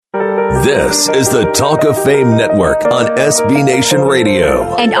This is the Talk of Fame Network on SB Nation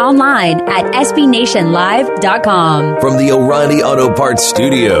Radio. And online at SBNationLive.com. From the O'Reilly Auto Parts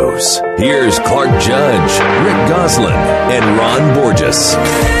Studios, here's Clark Judge, Rick Gosselin, and Ron Borges.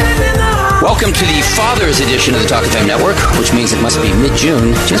 Welcome to the Father's edition of the Talk of Fame Network, which means it must be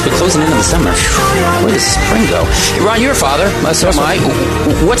mid-June. Just we're closing into the summer. Where does spring go? Hey, Ron, you're a father. So am I.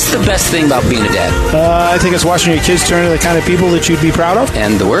 What's the best thing about being a dad? I think it's watching your kids turn into the kind of people that you'd be proud of.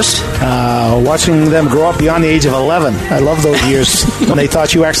 And the worst? Watching them grow up beyond the age of 11. I love those years when they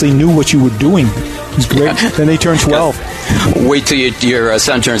thought you actually knew what you were doing. It was great. Then they turn 12. Wait till your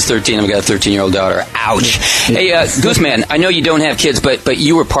son turns 13. I've got a 13-year-old daughter. Ouch. Hey, Gooseman, I know you don't have kids, but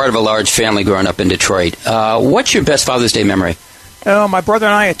you were part of a large family growing up in Detroit. What's your best Father's Day memory? My brother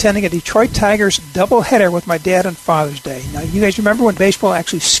and I attending a Detroit Tigers doubleheader with my dad on Father's Day. Now, you guys remember when baseball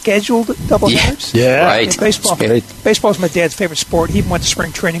actually scheduled doubleheaders? Yeah. Right. Baseball is my dad's favorite sport. He even went to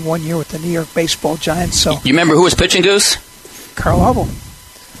spring training one year with the New York Baseball Giants. So you remember who was pitching, Goose? Carl Hubble.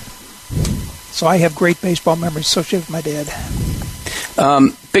 So I have great baseball memories associated with my dad.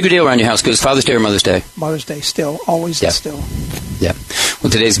 Bigger deal around your house, Goose, Father's Day or Mother's Day? Mother's Day, still. Always still. Yeah. Well,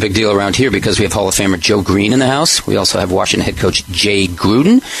 today's a big deal around here because we have Hall of Famer Joe Green in the house. We also have Washington head coach Jay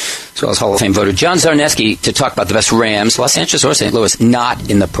Gruden, as well as Hall of Fame voter John Zarneski to talk about the best Rams, Los Angeles or St. Louis, not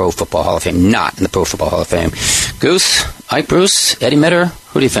in the Pro Football Hall of Fame. Not in the Pro Football Hall of Fame. Goose, Ike Bruce, Eddie Metter,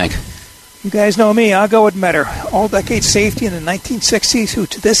 who do you think? You guys know me. I'll go with Metter. All-decade safety in the 1960s, who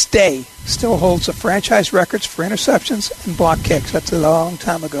to this day still holds the franchise records for interceptions and block kicks. That's a long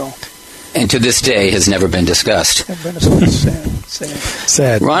time ago. And to this day has never been discussed.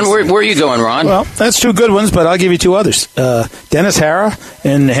 Sad. Ron, where are you going, Ron? Well, that's two good ones, but I'll give you two others. Dennis Hara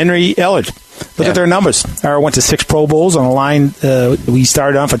and Henry Ellard. Look at their numbers. Hara went to 6 Pro Bowls on a line we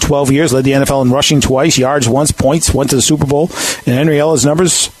started on for 12 years, led the NFL in rushing twice, yards once, points, went to the Super Bowl. And Henry Ellard's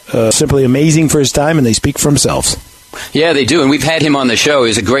numbers, simply amazing for his time, and they speak for themselves. Yeah, they do, and we've had him on the show.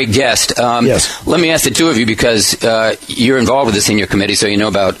 He's a great guest. Yes. Let me ask the two of you, because you're involved with the senior committee, so you know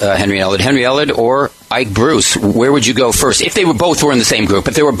about Henry Ellard. Henry Ellard or Ike Bruce, where would you go first? If they were both in the same group,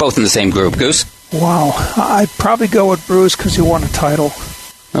 Goose? Wow. I'd probably go with Bruce because he won a title.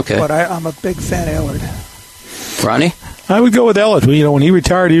 Okay. But I'm a big fan of Ellard. Ronnie? I would go with Ellard. When he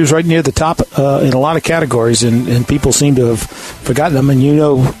retired, he was right near the top in a lot of categories, and people seem to have forgotten him. And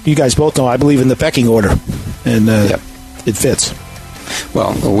you guys both know, I believe in the pecking order, and it fits.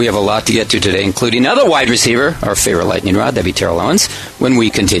 Well, we have a lot to get to today, including another wide receiver, our favorite lightning rod, that'd be Terrell Owens, when we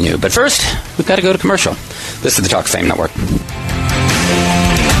continue. But first, we've got to go to commercial. This is the Talk of Fame Network.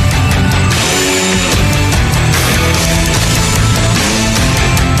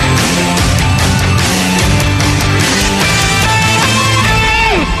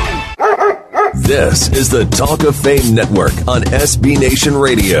 This is the Talk of Fame Network on SB Nation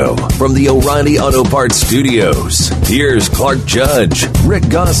Radio. From the O'Reilly Auto Parts Studios, here's Clark Judge, Rick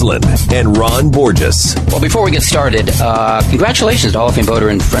Gosselin, and Ron Borges. Well, before we get started, congratulations to Hall of Fame voter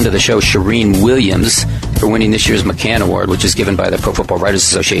and friend of the show, Shireen Williams, for winning this year's McCann Award, which is given by the Pro Football Writers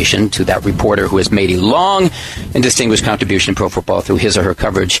Association to that reporter who has made a long and distinguished contribution to pro football through his or her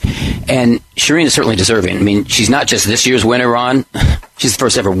coverage. And Shireen is certainly deserving. I mean, she's not just this year's winner, Ron. She's the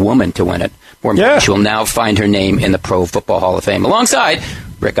first ever woman to win it. More importantly, she will now find her name in the Pro Football Hall of Fame alongside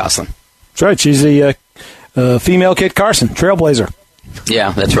Rick Gosselin. That's right. She's the female Kit Carson, trailblazer.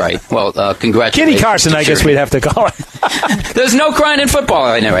 Yeah, that's right. Well, congratulations. Kitty Carson, I guess we'd have to call her. There's no crying in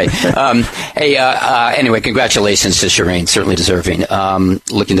football, anyway. Anyway, congratulations to Shireen. Certainly deserving.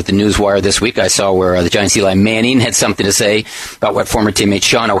 Looking at the Newswire this week, I saw where the Giants' Eli Manning had something to say about what former teammate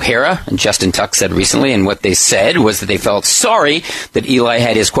Sean O'Hara and Justin Tuck said recently, and what they said was that they felt sorry that Eli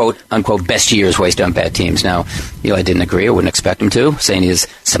had his quote-unquote best years wasted on bad teams. Now, Eli didn't agree. I wouldn't expect him to, saying he has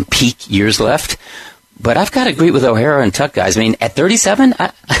some peak years left. But I've got to agree with O'Hara and Tuck, guys. I mean, at 37,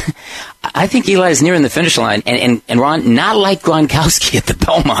 I think Eli is nearing the finish line. And Ron, not like Gronkowski at the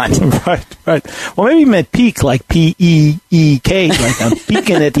Belmont. Right. Well, maybe he meant peak, like P-E-E-K, like I'm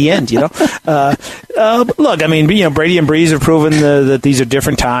peaking at the end, Look, I mean, Brady and Breeze have proven that these are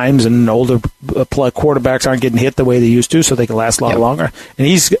different times, and older quarterbacks aren't getting hit the way they used to, so they can last a lot longer. And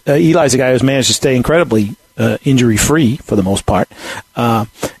Eli's a guy who's managed to stay incredibly injury-free for the most part.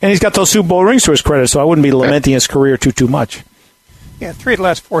 And he's got those Super Bowl rings to his credit, so I wouldn't be lamenting his career too much. Yeah, 3 of the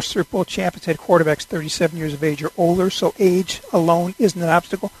last 4 Super Bowl champions had quarterbacks 37 years of age or older, so age alone isn't an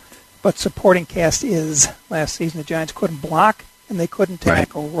obstacle. But supporting cast is. Last season, the Giants couldn't block, and they couldn't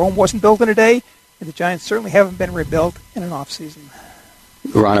tackle. Right. Rome wasn't built in a day, and the Giants certainly haven't been rebuilt in an offseason.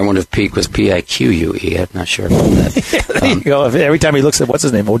 Ron, I wonder if peak was P-I-Q-U-E. I'm not sure about that. There you go. Every time he looks at, what's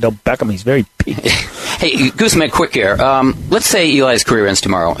his name, Odell Beckham, he's very peak. Hey, Gooseman, quick here. Let's say Eli's career ends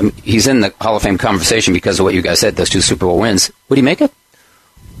tomorrow. He's in the Hall of Fame conversation because of what you guys said, those 2 Super Bowl wins. Would he make it?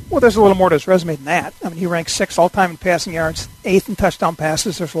 Well, there's a little more to his resume than that. I mean, he ranks 6th all-time in passing yards, 8th in touchdown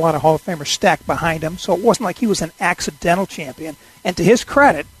passes. There's a lot of Hall of Famers stacked behind him, so it wasn't like he was an accidental champion. And to his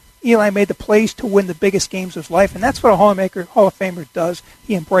credit, Eli made the plays to win the biggest games of his life, and that's what a Hall of Famer does.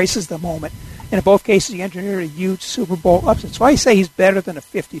 He embraces the moment. And in both cases, he engineered a huge Super Bowl upset. So I say he's better than a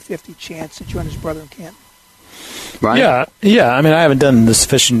 50-50 chance to join his brother in Canton. Right? Yeah. I mean, I haven't done the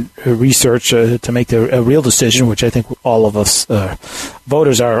sufficient research to make a real decision, which I think all of us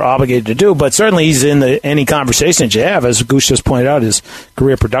voters are obligated to do. But certainly, he's in any conversation that you have. As Goose just pointed out, his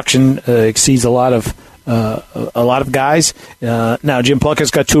career production exceeds a lot of guys. Now, Jim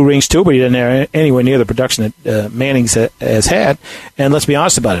Plunkett's got 2 rings too, but he didn't have anywhere near the production that Manning's has had. And let's be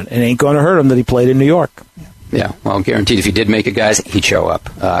honest about it ain't going to hurt him that he played in New York. Yeah, well, guaranteed if he did make it, guys, he'd show up.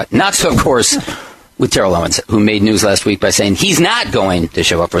 Not so, of course, with Terrell Owens, who made news last week by saying he's not going to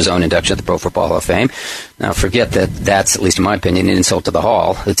show up for his own induction at the Pro Football Hall of Fame. Now, forget that that's, at least in my opinion, an insult to the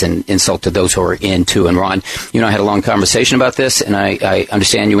Hall. It's an insult to those who are in, too. And, Ron, I had a long conversation about this, and I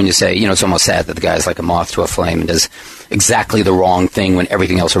understand you when you say, it's almost sad that the guy's like a moth to a flame and does exactly the wrong thing when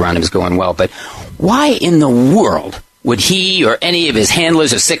everything else around him is going well. But why in the world would he or any of his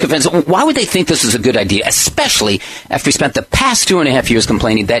handlers or sycophants, why would they think this is a good idea, especially after he spent the past 2.5 years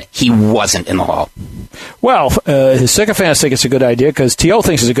complaining that he wasn't in the Hall? Well, his sycophants think it's a good idea because T.O.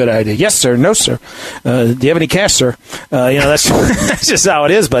 thinks it's a good idea. Yes, sir. No, sir. Do you have any cash, sir? That's that's just how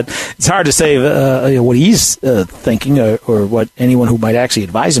it is. But it's hard to say what he's thinking or what anyone who might actually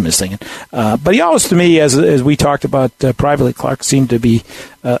advise him is thinking. But he always, to me, as we talked about privately, Clark seemed to be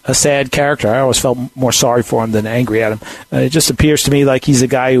a sad character. I always felt more sorry for him than angry at him. It just appears to me like he's a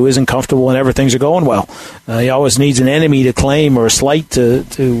guy who isn't comfortable whenever things are going well. He always needs an enemy to claim or a slight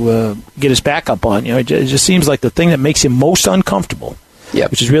to get his back up on. It just seems like the thing that makes him most uncomfortable,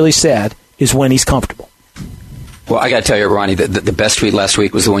 which is really sad, is when he's comfortable. Well, I got to tell you, Ronnie, the best tweet last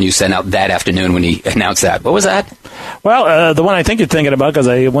week was the one you sent out that afternoon when he announced that. What was that? Well, the one I think you're thinking about, because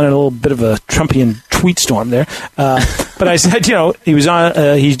I went in a little bit of a Trumpian tweet storm there. But I said, he was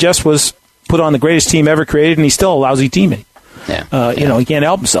on. He just was put on the greatest team ever created, and he's still a lousy teammate. He can't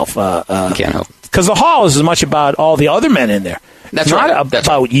help himself. He can't help. Because the Hall is as much about all the other men in there. That's it's right. not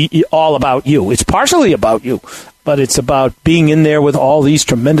all about you. It's partially about you, but it's about being in there with all these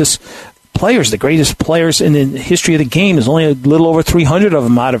tremendous players. The greatest players in the history of the game. There's only a little over 300 of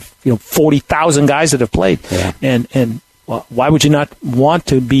them out of 40,000 guys that have played. Yeah. And why would you not want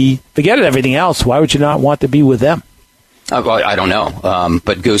to be? Forget everything else. Why would you not want to be with them? Well, I don't know.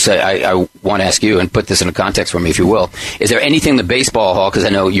 But, Goose, I want to ask you, and put this into context for me, if you will. Is there anything in the Baseball Hall, because I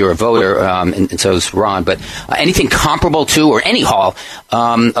know you're a voter, and so is Ron, but anything comparable to, or any Hall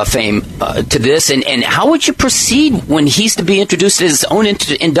of Fame to this? And how would you proceed when he's to be introduced at his own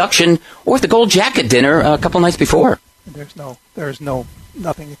induction or at the Gold Jacket dinner a couple nights before? There's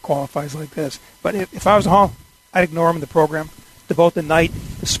nothing that qualifies like this. But if I was a Hall, I'd ignore him in the program. Devote the night,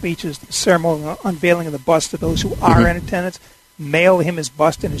 the speeches, the ceremonial unveiling of the bust to those who are in attendance. Mail him his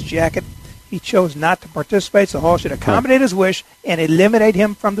bust and his jacket. He chose not to participate, so the Hall should accommodate his wish and eliminate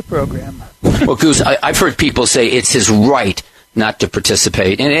him from the program. Well, Goose, I've heard people say it's his right not to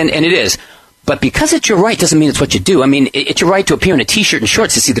participate, and it is. But because it's your right doesn't mean it's what you do. I mean, it's your right to appear in a T-shirt and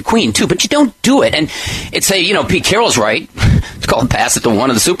shorts to see the Queen, too, but you don't do it. And it's Pete Carroll's right to call a pass at the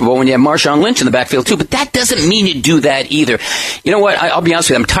one of the Super Bowl when you have Marshawn Lynch in the backfield, too, but that doesn't mean you do that either. You know what? I'll be honest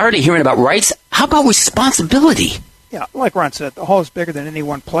with you. I'm tired of hearing about rights. How about responsibility? Yeah, like Ron said, the Hall is bigger than any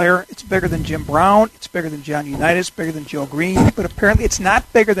one player. It's bigger than Jim Brown. It's bigger than John Unitas, bigger than Joe Green. But apparently it's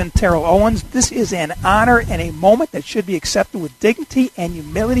not bigger than Terrell Owens. This is an honor and a moment that should be accepted with dignity and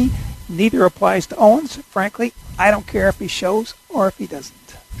humility. Neither applies to Owens. Frankly, I don't care if he shows or if he doesn't.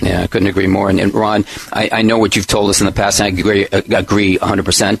 Yeah, I couldn't agree more. And Ron, I know what you've told us in the past, and I agree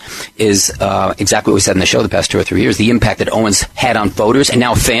 100%, is exactly what we said in the show the past 2 or 3 years. The impact that Owens had on voters and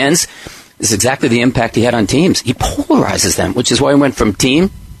now fans is exactly the impact he had on teams. He polarizes them, which is why he went from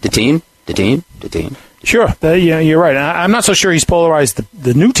team to team to team to team. Sure. You're right. I'm not so sure he's polarized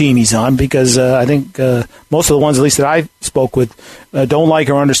the new team he's on, because I think most of the ones, at least that I spoke with, don't like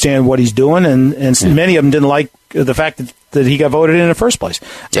or understand what he's doing, and many of them didn't like the fact that he got voted in the first place.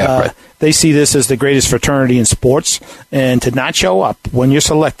 Yeah, right. They see this as the greatest fraternity in sports, and to not show up when you're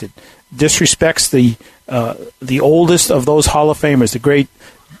selected disrespects the oldest of those Hall of Famers, the great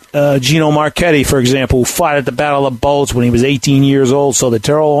Gino Marchetti, for example, who fought at the Battle of Bulge when he was 18 years old, so that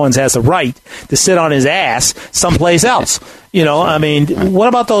Terrell Owens has the right to sit on his ass someplace else. What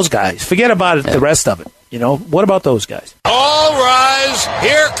about those guys? Forget about it, the rest of it. What about those guys? All rise.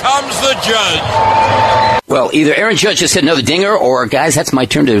 Here comes the judge. Well, either Aaron Judge just hit another dinger, or, guys, that's my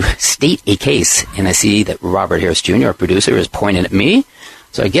turn to state a case. And I see that Robert Harris Jr., our producer, is pointing at me.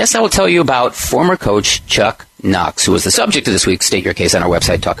 So I guess I will tell you about former coach Chuck Knox, who was the subject of this week's State Your Case on our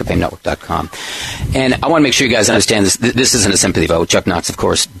website, talkoffamenetwork.com. And I want to make sure you guys understand this. This isn't a sympathy vote. Chuck Knox, of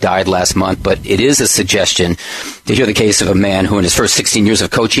course, died last month, but it is a suggestion to hear the case of a man who in his first 16 years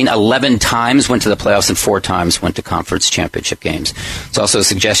of coaching, 11 times went to the playoffs and 4 times went to conference championship games. It's also a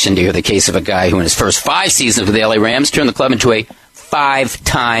suggestion to hear the case of a guy who in his first 5 seasons with the LA Rams turned the club into a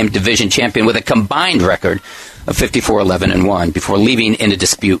 5-time division champion with a combined record of 54-11-1 before leaving in a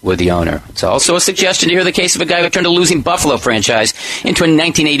dispute with the owner. It's also a suggestion to hear the case of a guy who turned a losing Buffalo franchise into a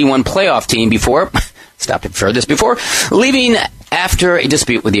 1981 playoff team before leaving after a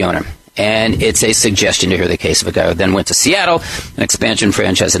dispute with the owner. And it's a suggestion to hear the case of a guy who then went to Seattle, an expansion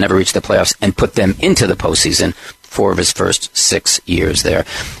franchise that never reached the playoffs, and put them into the postseason 4 of his first 6 years there.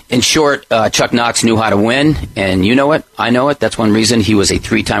 In short, Chuck Knox knew how to win, and you know it, I know it. That's one reason he was a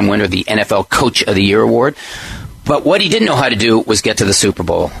 3-time winner of the NFL Coach of the Year award. But what he didn't know how to do was get to the Super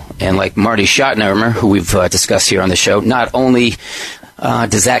Bowl. And like Marty Schottenheimer, who we've discussed here on the show, not only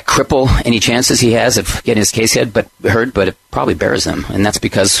does that cripple any chances he has of getting his case heard, but it probably bears them. And that's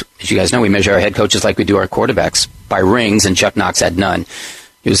because, as you guys know, we measure our head coaches like we do our quarterbacks by rings, and Chuck Knox had none.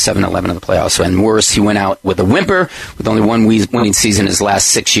 He was 7-11 in the playoffs. And worse, he went out with a whimper with only one winning season in his last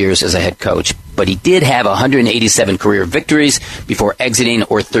 6 years as a head coach. But he did have 187 career victories before exiting,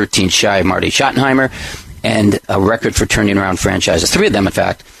 or 13 shy of Marty Schottenheimer, and a record for turning around franchises, 3 of them, in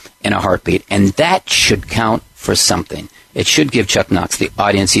fact, in a heartbeat. And that should count for something. It should give Chuck Knox the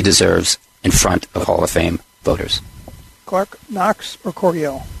audience he deserves in front of Hall of Fame voters. Clark, Knox, or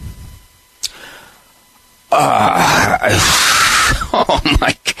Coryell? Oh,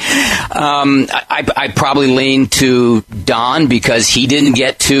 Mike. I probably lean to Don because he didn't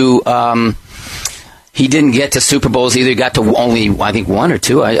get to Super Bowls either. He got to only, I think, 1 or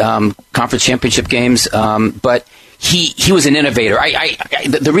 2 conference championship games. But he was an innovator.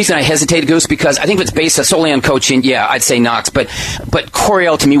 The reason I hesitate, Goose, because I think if it's based solely on coaching, yeah, I'd say Knox. But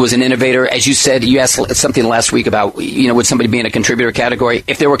Coryell to me was an innovator. As you said, you asked something last week about, would somebody be in a contributor category?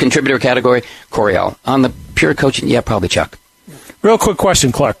 If they were a contributor category, Coryell. On the pure coaching, yeah, probably Chuck. Real quick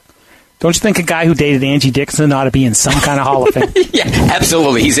question, Clark. Don't you think a guy who dated Angie Dickinson ought to be in some kind of Hall of Fame? Yeah,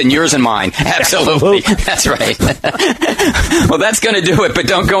 absolutely. He's in yours and mine. Absolutely. That's right. Well, that's going to do it, but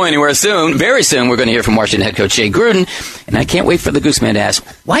don't go anywhere soon. Very soon, we're going to hear from Washington head coach Jay Gruden, and I can't wait for the Gooseman to ask,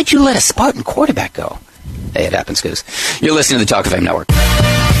 why'd you let a Spartan quarterback go? Hey, it happens, Goose. You're listening to the Talk of Fame Network.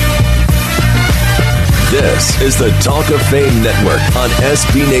 This is the Talk of Fame Network on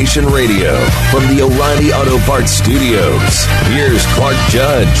SB Nation Radio. From the O'Reilly Auto Parts Studios, here's Clark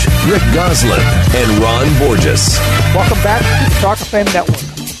Judge, Rick Goslin, and Ron Borges. Welcome back to the Talk of Fame Network.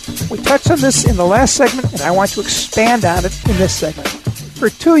 We touched on this in the last segment, and I want to expand on it in this segment. For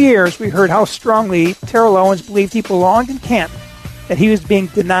 2 years, we heard how strongly Terrell Owens believed he belonged in Canton, that he was being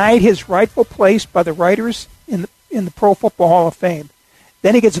denied his rightful place by the writers in the Pro Football Hall of Fame.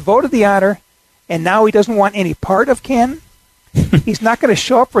 Then he gets voted the honor, and now he doesn't want any part of Canton. He's not going to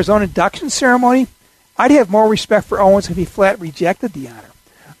show up for his own induction ceremony. I'd have more respect for Owens if he flat rejected the honor.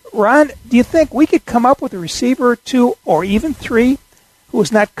 Ron, do you think we could come up with a receiver or 2 or even 3 who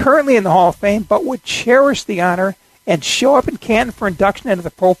is not currently in the Hall of Fame but would cherish the honor and show up in Canton for induction into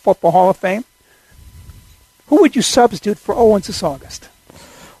the Pro Football Hall of Fame? Who would you substitute for Owens this August?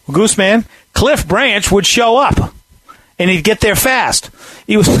 Well, Gooseman, Cliff Branch would show up, and he'd get there fast.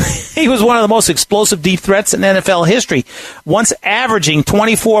 He was one of the most explosive deep threats in NFL history, once averaging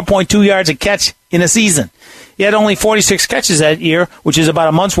 24.2 yards a catch in a season. He had only 46 catches that year, which is about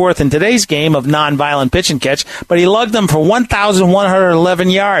a month's worth in today's game of non-violent pitch and catch, but he lugged them for 1,111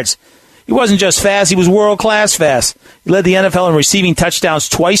 yards. He wasn't just fast, he was world-class fast. He led the NFL in receiving touchdowns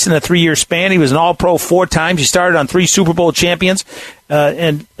twice in a 3-year span. He was an All-Pro 4 times. He started on 3 Super Bowl champions.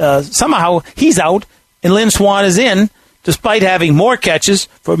 And somehow he's out, and Lynn Swann is in, despite having more catches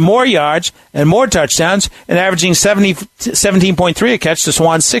for more yards and more touchdowns and averaging 17.3 a catch to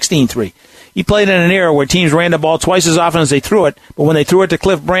Swann's 16.3. He played in an era where teams ran the ball twice as often as they threw it, but when they threw it to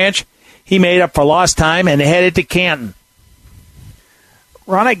Cliff Branch, he made up for lost time and headed to Canton.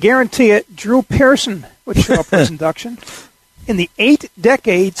 Ron, I guarantee it, Drew Pearson would show up for his induction. In the 8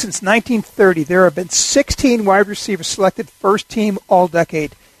 decades since 1930, there have been 16 wide receivers selected first team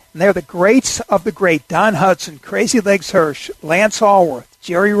all-decade. And they're the greats of the great: Don Hudson, Crazy Legs Hirsch, Lance Allworth,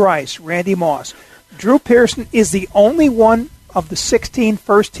 Jerry Rice, Randy Moss. Drew Pearson is the only one of the 16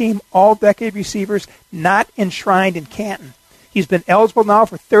 first-team all-decade receivers not enshrined in Canton. He's been eligible now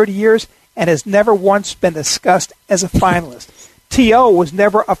for 30 years, and has never once been discussed as a finalist. T.O. was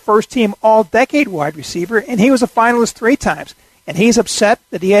never a first-team all-decade wide receiver, and he was a finalist 3 times. And he's upset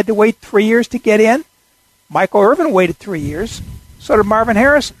that he had to wait 3 years to get in. Michael Irvin waited 3 years. So did Marvin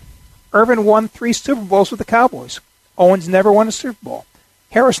Harrison. Irvin won 3 Super Bowls with the Cowboys. Owens never won a Super Bowl.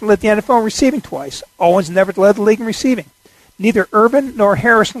 Harrison led the NFL in receiving twice. Owens never led the league in receiving. Neither Irvin nor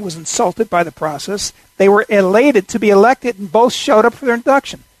Harrison was insulted by the process. They were elated to be elected, and both showed up for their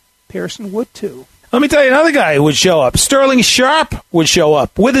induction. Pearson would, too. Let me tell you another guy who would show up. Sterling Sharp would show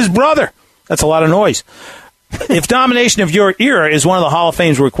up with his brother. That's a lot of noise. If domination of your era is one of the Hall of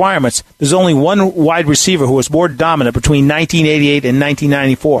Fame's requirements, there's only one wide receiver who was more dominant between 1988 and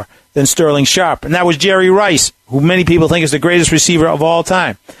 1994 than Sterling Sharp, and that was Jerry Rice, who many people think is the greatest receiver of all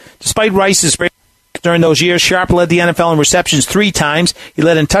time. Despite Rice's during those years, Sharp led the NFL in receptions 3 times. He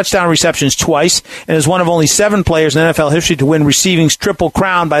led in touchdown receptions twice, and is one of only 7 players in NFL history to win receiving's triple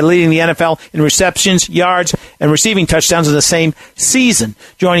crown by leading the NFL in receptions, yards, and receiving touchdowns in the same season,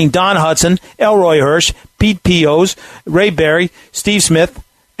 joining Don Hudson, Elroy Hirsch, Pete Pios, Ray Berry, Steve Smith,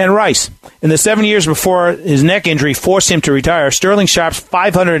 and Rice. In the 7 years before his neck injury forced him to retire, Sterling Sharp's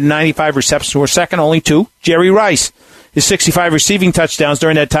 595 receptions were second only to Jerry Rice. His 65 receiving touchdowns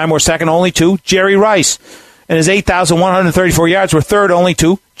during that time were second only to Jerry Rice. And his 8,134 yards were third only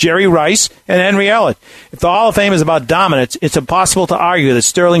to Jerry Rice and Henry Ellett. If the Hall of Fame is about dominance, it's impossible to argue that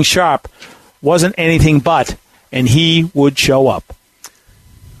Sterling Sharp wasn't anything but, and he would show up.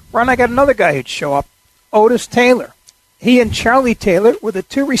 Ron, I got another guy who'd show up, Otis Taylor. He and Charlie Taylor were the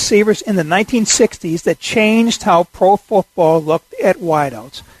 2 receivers in the 1960s that changed how pro football looked at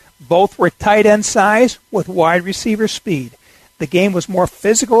wideouts. Both were tight end size with wide receiver speed. The game was more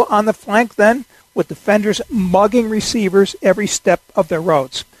physical on the flank then, with defenders mugging receivers every step of their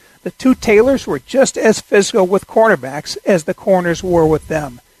routes. The 2 Taylors were just as physical with cornerbacks as the corners were with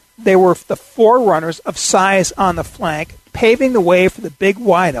them. They were the forerunners of size on the flank, paving the way for the big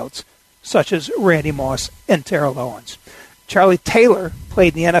wideouts, such as Randy Moss and Terrell Owens. Charlie Taylor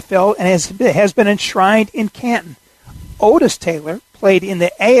played in the NFL and has been enshrined in Canton. Otis Taylor played in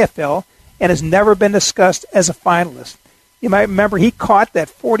the AFL and has never been discussed as a finalist. You might remember he caught that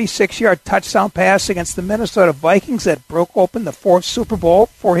 46-yard touchdown pass against the Minnesota Vikings that broke open the 4th Super Bowl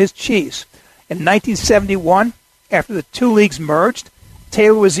for his Chiefs. In 1971, after the 2 leagues merged,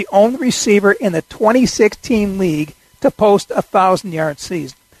 Taylor was the only receiver in the 26-team league to post a 1,000-yard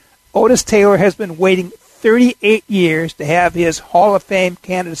season. Otis Taylor has been waiting 38 years to have his Hall of Fame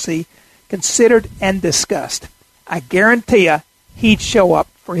candidacy considered and discussed. I guarantee you he'd show up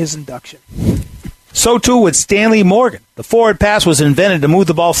for his induction. So too would Stanley Morgan. The forward pass was invented to move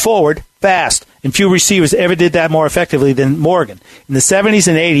the ball forward fast, and few receivers ever did that more effectively than Morgan. In the 70s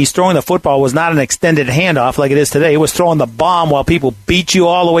and 80s, throwing the football was not an extended handoff like it is today. It was throwing the bomb while people beat you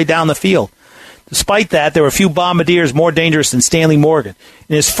all the way down the field. Despite that, there were few bombardiers more dangerous than Stanley Morgan.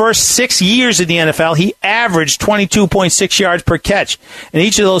 In his first 6 years in the NFL, he averaged 22.6 yards per catch, and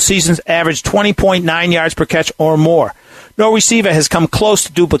each of those seasons averaged 20.9 yards per catch or more. No receiver has come close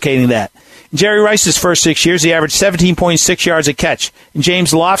to duplicating that. In Jerry Rice's first 6 years, he averaged 17.6 yards a catch. In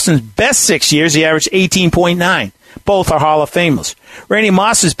James Lofton's best 6 years, he averaged 18.9. Both are Hall of Famers. Randy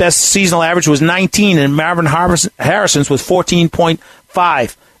Moss's best seasonal average was 19, and Marvin Harrison's was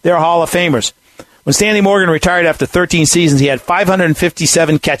 14.5. They're Hall of Famers. When Stanley Morgan retired after 13 seasons, he had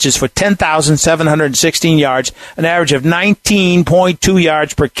 557 catches for 10,716 yards, an average of 19.2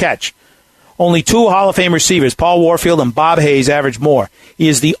 yards per catch. Only 2 Hall of Fame receivers, Paul Warfield and Bob Hayes, averaged more. He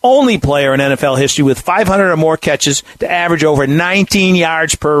is the only player in NFL history with 500 or more catches to average over 19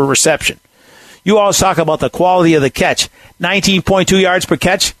 yards per reception. You always talk about the quality of the catch. 19.2 yards per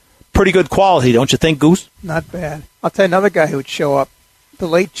catch, pretty good quality, don't you think, Goose? Not bad. I'll tell you another guy who would show up. The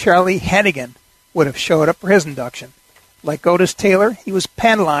late Charlie Hennigan would have showed up for his induction. Like Otis Taylor, he was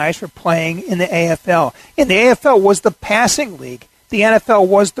penalized for playing in the AFL. And the AFL was the passing league. The NFL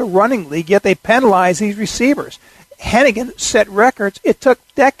was the running league, yet they penalized these receivers. Hennigan set records it took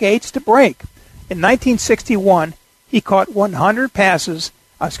decades to break. In 1961, he caught 100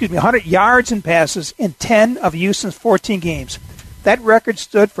 yards in passes in 10 of Houston's 14 games. That record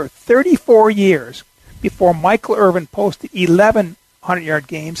stood for 34 years before Michael Irvin posted 11 100-yard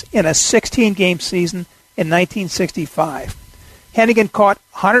games in a 16-game season in 1965. Hennigan caught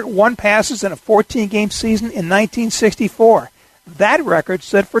 101 passes in a 14-game season in 1964. That record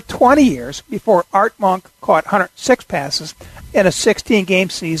stood for 20 years before Art Monk caught 106 passes in a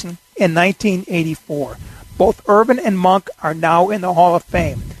 16-game season in 1984. Both Irvin and Monk are now in the Hall of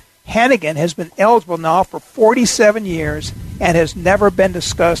Fame. Hennigan has been eligible now for 47 years and has never been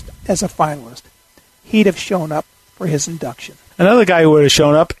discussed as a finalist. He'd have shown up for his induction. Another guy who would have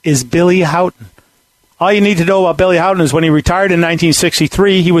shown up is Billy Houghton. All you need to know about Billy Houghton is when he retired in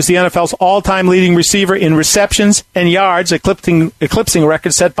 1963, he was the NFL's all-time leading receiver in receptions and yards, eclipsing a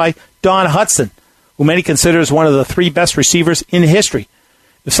record set by Don Hutson, who many consider as one of the 3 best receivers in history.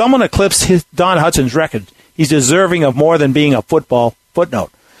 If someone eclipsed Don Hutson's record, he's deserving of more than being a football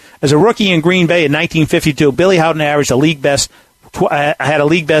footnote. As a rookie in Green Bay in 1952, Billy Houghton averaged had a league best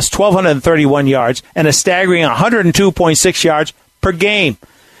 1,231 yards and a staggering 102.6 yards per game.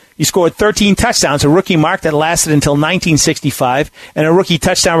 He scored 13 touchdowns, a rookie mark that lasted until 1965, and a rookie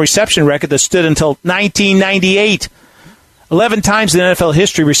touchdown reception record that stood until 1998. 11 times in NFL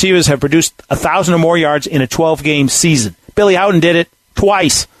history, receivers have produced 1,000 or more yards in a 12-game season. Billy Houghton did it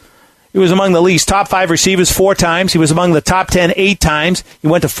twice. He was among the league's top 5 receivers 4 times. He was among the top 10 8 times. He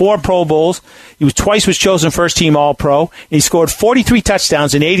went to 4 Pro Bowls. He was chosen first-team All-Pro. He scored 43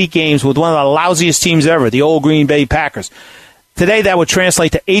 touchdowns in 80 games with one of the lousiest teams ever, the old Green Bay Packers. Today, that would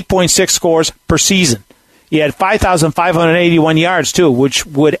translate to 8.6 scores per season. He had 5,581 yards, too, which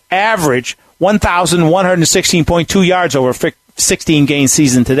would average 1,116.2 yards over a 16-game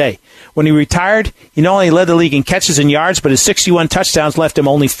season today. When he retired, he not only led the league in catches and yards, but his 61 touchdowns left him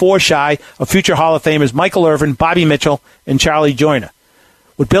only 4 shy of future Hall of Famers Michael Irvin, Bobby Mitchell, and Charlie Joyner.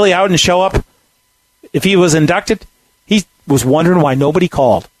 Would Billy Houghton show up if he was inducted? He was wondering why nobody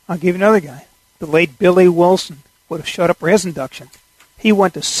called. I'll give you another guy. The late Billy Wilson would have showed up for his induction. He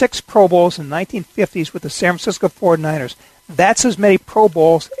went to 6 Pro Bowls in the 1950s with the San Francisco 49ers. That's as many Pro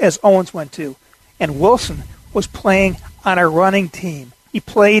Bowls as Owens went to. And Wilson was playing on a running team. He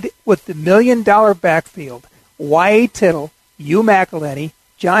played with the $1 million backfield, Y.A. Tittle, Hugh McElhenney,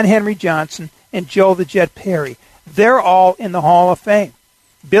 John Henry Johnson, and Joe the Jet Perry. They're all in the Hall of Fame.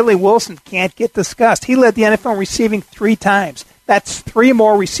 Billy Wilson can't get discussed. He led the NFL in receiving 3 times. That's 3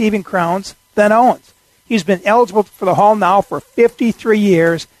 more receiving crowns than Owens. He's been eligible for the Hall now for 53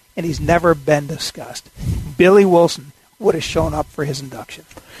 years, and he's never been discussed. Billy Wilson would have shown up for his induction.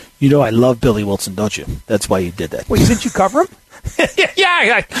 You know I love Billy Wilson, don't you? That's why you did that. Well, didn't you cover him?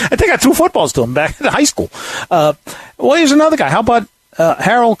 Yeah, I think I threw footballs to him back in high school. Well, here's another guy. How about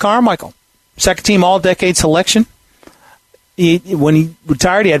Harold Carmichael? Second-team All-Decade selection. When he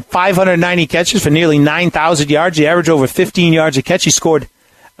retired, he had 590 catches for nearly 9,000 yards. He averaged over 15 yards a catch. He scored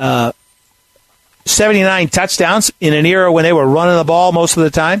 79 touchdowns in an era when they were running the ball most of the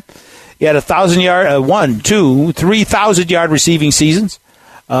time. He had 3,000-yard receiving seasons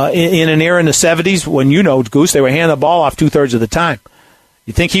in an era in the 70s when, Goose, they were handing the ball off 2/3 of the time.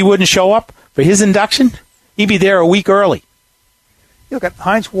 You think he wouldn't show up for his induction? He'd be there a week early. You look at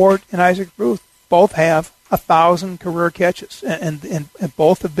Heinz Ward and Isaac Bruce. Both have 1,000 career catches, and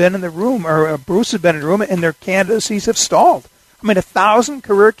both have been in the room, or Bruce has been in the room, and their candidacies have stalled. I mean, 1,000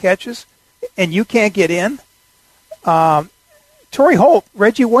 career catches, and you can't get in. Torrey Holt,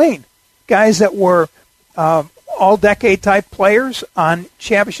 Reggie Wayne, guys that were all-decade type players on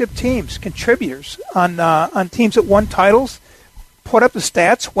championship teams, contributors on teams that won titles, put up the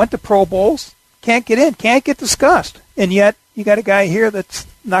stats, went to Pro Bowls, can't get in, can't get discussed, and yet you got a guy here that's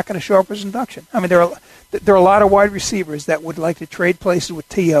not going to show up for his induction. I mean, there are a lot of wide receivers that would like to trade places with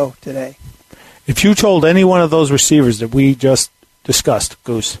T.O. today. If you told any one of those receivers that we just discussed,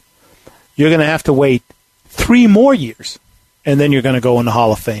 Goose, you're going to have to wait 3 more years, and then you're going to go in the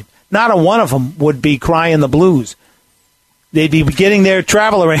Hall of Fame. Not a one of them would be crying the blues. They'd be getting their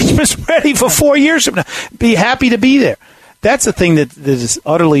travel arrangements ready for 4 years from now. Be happy to be there. That's the thing that is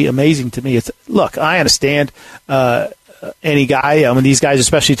utterly amazing to me. Look, I understand any guy. I mean, these guys,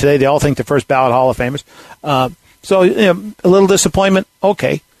 especially today, they all think they're first ballot Hall of Famers. So a little disappointment.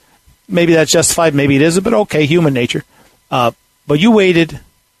 Okay, maybe that's justified. Maybe it isn't. But okay, human nature. But you waited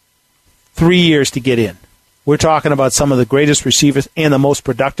 3 years to get in. We're talking about some of the greatest receivers and the most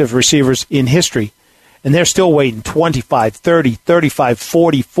productive receivers in history, and they're still waiting 25, 30, 35,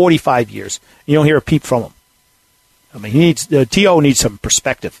 40, 45 years. You don't hear a peep from them. I mean, T.O. needs some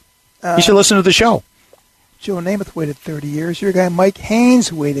perspective. You should listen to the show. Joe Namath waited 30 years. Your guy Mike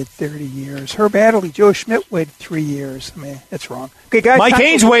Haynes waited 30 years. Herb Adderley, Joe Schmidt waited 3 years. I mean, that's wrong. Okay, guys. Mike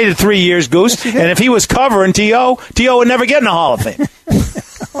Haynes waited 3 years, Goose, and if he was covering T.O., T.O. would never get in the Hall of Fame.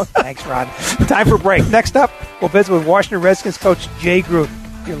 Oh, thanks, Rod. Time for a break. Next up, we'll visit with Washington Redskins coach Jay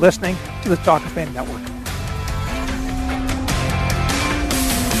Gruden. You're listening to the Talk of Fame Network.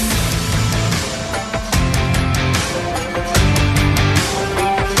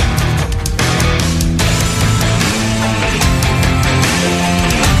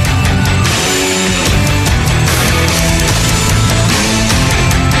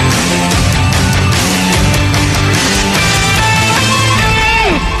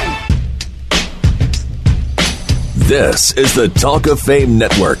 This is the Talk of Fame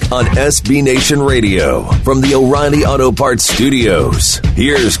Network on SB Nation Radio from the O'Reilly Auto Parts Studios.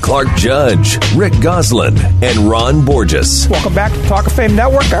 Here's Clark Judge, Rick Goslin, and Ron Borges. Welcome back to Talk of Fame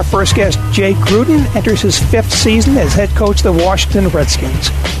Network. Our first guest, Jay Gruden, enters his 5th season as head coach of the Washington Redskins.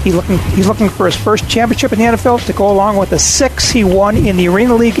 He's looking for his first championship in the NFL to go along with the 6 he won in the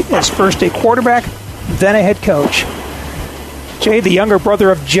Arena League as first a quarterback, then a head coach. Jay, the younger brother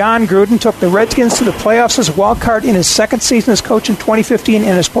of John Gruden, took the Redskins to the playoffs as a wild card in his 2nd season as coach in 2015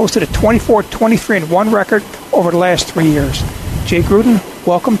 and has posted a 24-23-1 record over the last 3 years. Jay Gruden,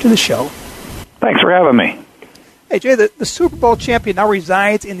 welcome to the show. Thanks for having me. Hey, Jay, the Super Bowl champion now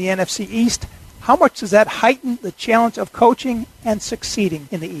resides in the NFC East. How much does that heighten the challenge of coaching and succeeding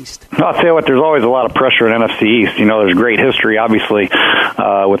in the East? I'll tell you what, there's always a lot of pressure in NFC East. You know, there's great history, obviously,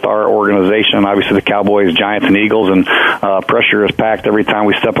 with our organization, obviously the Cowboys, Giants, and Eagles, and pressure is packed every time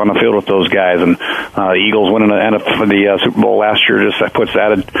we step on the field with those guys. And the Eagles winning the Super Bowl last year just puts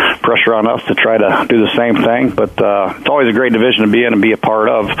added pressure on us to try to do the same thing. But it's always a great division to be in and be a part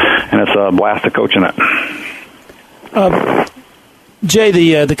of, and it's a blast to coach in it. Jay,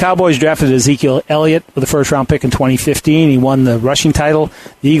 the Cowboys drafted Ezekiel Elliott with a first-round pick in 2015. He won the rushing title.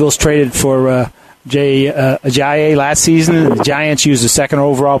 The Eagles traded for Jay Ajayi last season. The Giants used the 2nd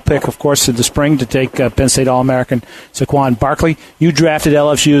overall pick, of course, in the spring to take Penn State All-American Saquon Barkley. You drafted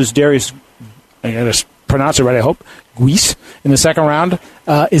LSU's Darius, I got to pronounce it right, I hope, Guice in the 2nd round.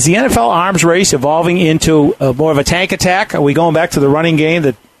 Is the NFL arms race evolving into more of a tank attack? Are we going back to the running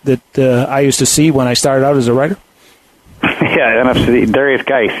game that I used to see when I started out as a writer? Yeah, NFC, Darius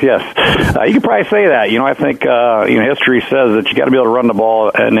Guice, yes. You could probably say that. You know, I think, history says that you got to be able to run the ball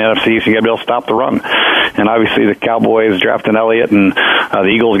in the NFC, so you got to be able to stop the run. And obviously the Cowboys drafting Elliott and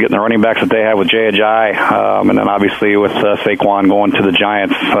the Eagles getting the running backs that they have with Jay Ajayi, and then obviously with Saquon going to the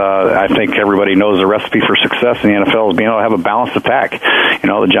Giants, I think everybody knows the recipe for success in the NFL is being able to have a balanced attack. You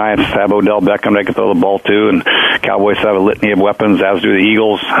know, the Giants have Odell Beckham they can throw the ball to, and Cowboys have a litany of weapons, as do the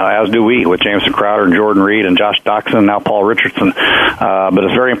Eagles, as do we, with Jameson Crowder and Jordan Reed and Josh Doxson, now Paul Richardson. But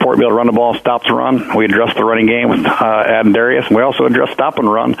it's very important to be able to run the ball and stop the run. We addressed the running game with adding Darius, and we also addressed stop and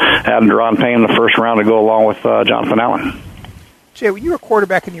run, adding Deron Payne in the 1st round to go along with Jonathan Allen. Jay, when you were a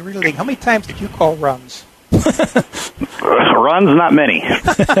quarterback in the Arena League, how many times did you call runs? Runs, not many.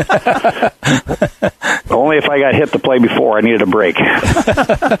 Only if I got hit the play before I needed a break.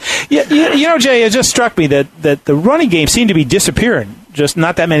 You know, Jay, it just struck me that the running game seemed to be disappearing just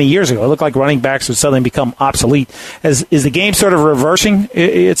not that many years ago. It looked like running backs would suddenly become obsolete. Is the game sort of reversing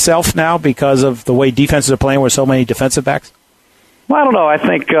itself now because of the way defenses are playing with so many defensive backs? Well, I don't know. I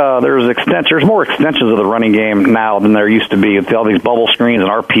think there's more extensions of the running game now than there used to be. With all these bubble screens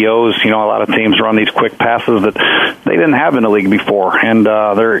and RPOs, you know, a lot of teams run these quick passes that they didn't have in the league before. And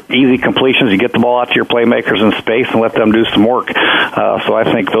they're easy completions. You get the ball out to your playmakers in space and let them do some work. So I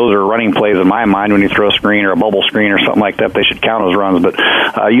think those are running plays in my mind when you throw a screen or a bubble screen or something like that. They should count as runs. But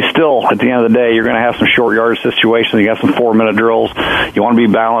you still, at the end of the day, you're going to have some short yardage situations. You got some 4-minute drills. You want to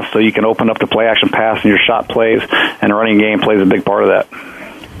be balanced so you can open up the play-action pass and your shot plays. And the running game plays a big part of that.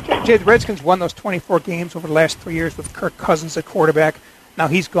 Jay, the Redskins won those 24 games over the last 3 years with Kirk Cousins at quarterback. Now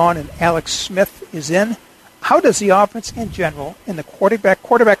he's gone and Alex Smith is in. How does the offense in general and the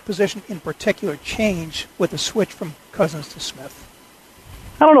quarterback position in particular change with the switch from Cousins to Smith?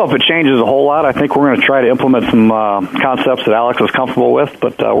 I don't know if it changes a whole lot. I think we're going to try to implement some concepts that Alex is comfortable with,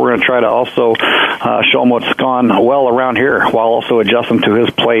 but we're going to try to also show him what's gone well around here while also adjusting to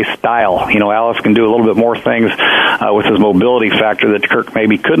his play style. You know, Alex can do a little bit more things with his mobility factor that Kirk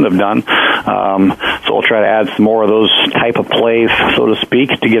maybe couldn't have done. So we'll try to add some more of those type of plays, so to speak,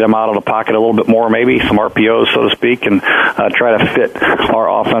 to get him out of the pocket a little bit more, maybe some RPOs, so to speak, and try to fit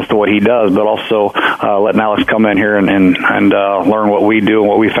our offense to what he does, but also letting Alex come in here and learn what we do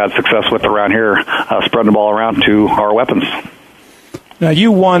and what we've had success with around here, spreading the ball around to our weapons. Now,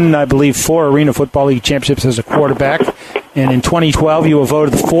 you won, I believe, 4 Arena Football League championships as a quarterback, and in 2012 you were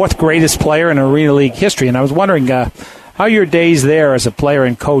voted the 4th greatest player in Arena League history. And I was wondering how your days there as a player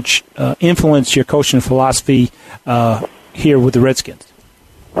and coach influenced your coaching philosophy here with the Redskins.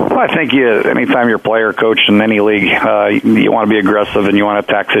 Well, I think anytime you're a player or coach in any league, you want to be aggressive and you want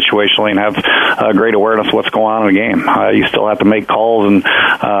to attack situationally and have great awareness of what's going on in the game. You still have to make calls and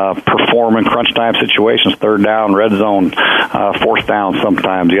perform in crunch time situations, 3rd down, red zone, 4th down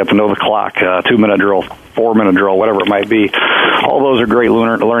sometimes. You have to know the clock, 2-minute drill, 4-minute drill, whatever it might be. All those are great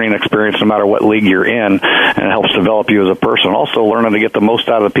learning experience no matter what league you're in, and it helps develop you as a person. Also learning to get the most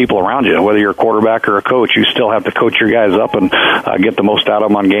out of the people around you. Whether you're a quarterback or a coach, you still have to coach your guys up and get the most out of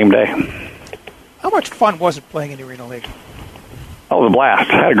them on game day. How much fun was it playing in the Arena League? That was a blast.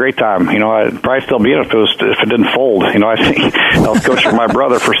 I had a great time. I'd probably still be in it if it didn't fold. I think I was coaching my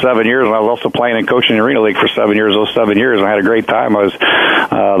brother for 7 years, and I was also playing and coaching the Arena League for 7 years. Those 7 years, and I had a great time. I was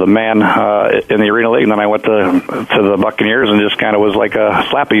the man in the Arena League, and then I went to the Buccaneers and just kind of was like a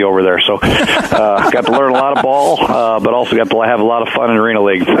slappy over there. So got to learn a lot of ball, but also got to have a lot of fun in the Arena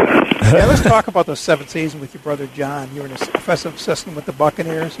League. Yeah, let's talk about the 7th season with your brother John. You were an offensive assistant with the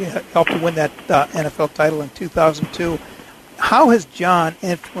Buccaneers. You helped to win that NFL title in 2002. How has John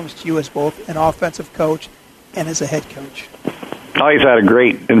influenced you as both an offensive coach and as a head coach? Oh, he's had a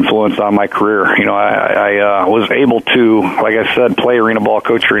great influence on my career. I was able to, like I said, play arena ball,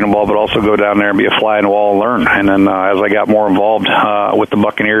 coach arena ball, but also go down there and be a fly on the wall and learn. And then as I got more involved with the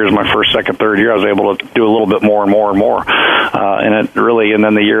Buccaneers, my first, second, third year, I was able to do a little bit more and more and more. And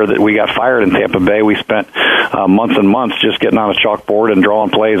then the year that we got fired in Tampa Bay, we spent months and months just getting on a chalkboard and drawing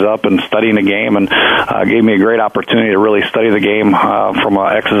plays up and studying the game, and gave me a great opportunity to really study the game from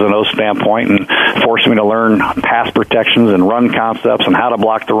an X's and O's standpoint, and forced me to learn pass protections and run concepts and how to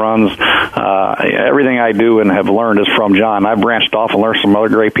block the runs. Everything I do and have learned is from John. I've branched off and learned from other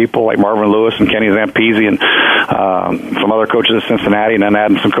great people like Marvin Lewis and Kenny Zampese and some other coaches at Cincinnati, and then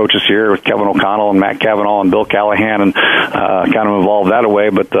adding some coaches here with Kevin O'Connell and Matt Cavanaugh and Bill Callahan, and kind of evolved that way.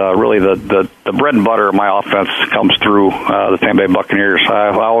 But really the bread and butter of my offense comes through the Tampa Bay Buccaneers. I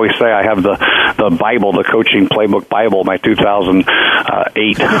always say I have the Bible, the coaching playbook Bible, my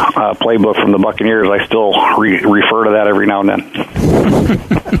 2008 playbook from the Buccaneers. I still refer to that every now and then.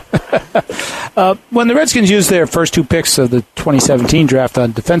 When the Redskins used their first 2 picks of the 2017 draft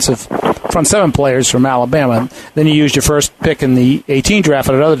on defensive front 7 players from Alabama, then you used your first pick in the 18 draft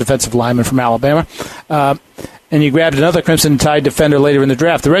on another defensive lineman from Alabama, and you grabbed another Crimson Tide defender later in the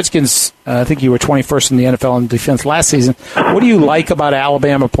draft. The Redskins, I think you were 21st in the NFL in defense last season. What do you like about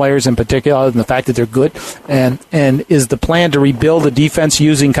Alabama players in particular, other than the fact that they're good? And is the plan to rebuild the defense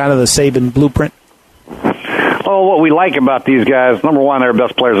using kind of the Saban blueprint? Oh, what we like about these guys, number one, they're the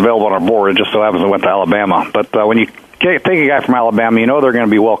best players available on our board. It just so happens they went to Alabama. But when you take a guy from Alabama, you know they're going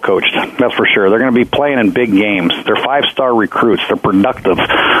to be well coached. That's for sure. They're going to be playing in big games. They're 5-star recruits. They're productive.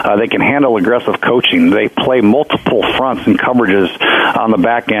 They can handle aggressive coaching. They play multiple fronts and coverages on the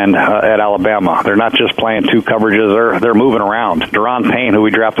back end at Alabama. They're not just playing 2 coverages. They're moving around. Deron Payne, who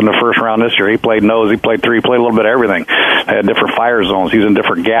we drafted in the first round this year, he played nose, he played 3, he played a little bit of everything. They had different fire zones. He was in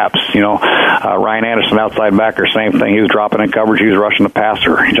different gaps. Ryan Anderson, outside backer, same thing. He was dropping in coverage. He was rushing the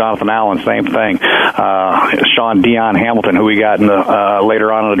passer. Jonathan Allen, same thing. Sean Dion Hamilton, who we got in the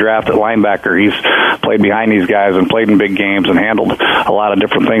later on in the draft at linebacker, he's played behind these guys and played in big games and handled a lot of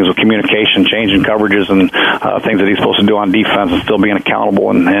different things with communication, changing coverages, and things that he's supposed to do on defense and still being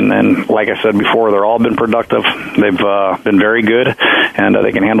accountable. And like I said before, they're all been productive. They've been very good, and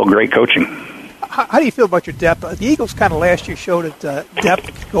they can handle great coaching. How do you feel about your depth? The Eagles kind of last year showed that depth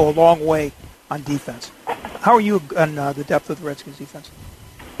could go a long way on defense. How are you on the depth of the Redskins defense?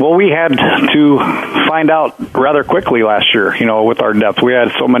 Well, we had to find out rather quickly last year, with our depth. We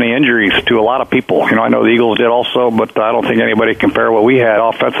had so many injuries to a lot of people. I know the Eagles did also, but I don't think anybody can compare what we had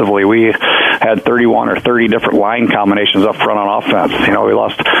offensively. We had 31 or 30 different line combinations up front on offense. We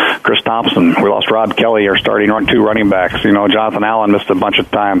lost Chris Thompson. We lost Rob Kelly, our starting 2 running backs. Jonathan Allen missed a bunch of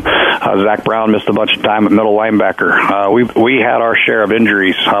time. Zach Brown missed a bunch of time at middle linebacker. We had our share of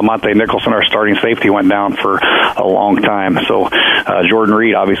injuries. Monte Nicholson, our starting safety, went down for a long time. So Jordan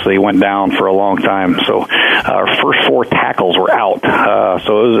Reed, obviously, went down for a long time. So our first 4 tackles were out.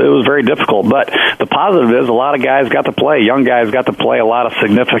 So it was very difficult. But the positive is a lot of guys got to play. Young guys got to play a lot of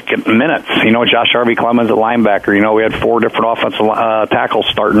significant minutes. Josh Harvey Clemens at linebacker. We had 4 different offensive tackles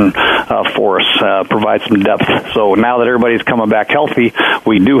starting for us, provide some depth. So now that everybody's coming back healthy,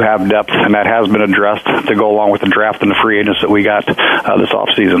 we do have depth, and that has been addressed to go along with the draft and the free agents that we got this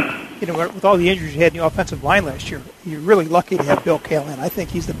offseason. With all the injuries you had in the offensive line last year, you're really lucky to have Bill Callahan. I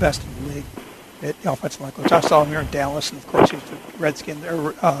think he's the best in the league at the offensive line coach. I saw him here in Dallas, and of course he's the Redskins,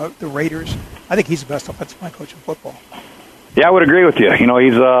 the Raiders. I think he's the best offensive line coach in football. Yeah, I would agree with you. He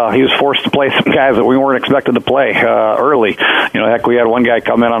was forced to play some guys that we weren't expected to play early. Heck, we had one guy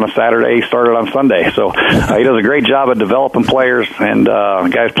come in on a Saturday, he started on Sunday. So he does a great job of developing players, and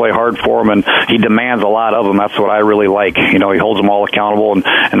guys play hard for him, and he demands a lot of them. That's what I really like. He holds them all accountable,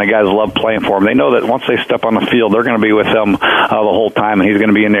 and the guys love playing for him. They know that once they step on the field, they're going to be with him the whole time, and he's going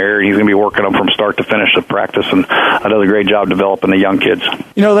to be in there, and he's going to be working them from start to finish of practice, and does a great job developing the young kids.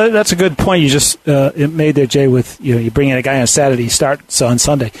 That's a good point you just made there, Jay, with you bring in a guy on Saturday, starts on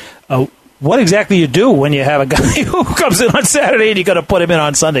Sunday. What exactly you do when you have a guy who comes in on Saturday and you got to put him in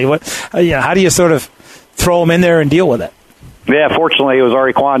on Sunday? How do you sort of throw him in there and deal with it? Yeah, fortunately, it was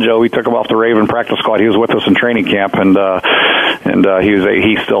Ari Kwanjo. We took him off the Raven practice squad. He was with us in training camp, and and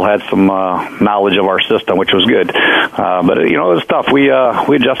he still had some knowledge of our system, which was good. But it was tough. We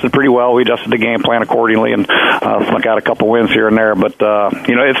adjusted pretty well. We adjusted the game plan accordingly, and snuck out a couple wins here and there. But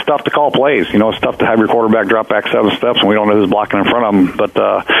it's tough to call plays. It's tough to have your quarterback drop back 7 steps when we don't know who's blocking in front of them. But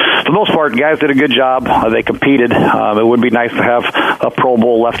for the most part, guys did a good job. They competed. It would be nice to have a Pro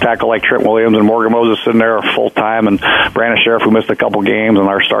Bowl left tackle like Trent Williams and Morgan Moses sitting there full time, and Brandon Sheriff, who missed a couple games, and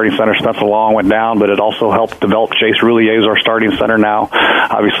our starting center Spencer Long went down. But it also helped develop Chase Roulier as our starting center now.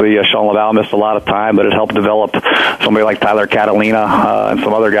 Obviously, Sean Laval missed a lot of time, but it helped develop somebody like Tyler Catalina and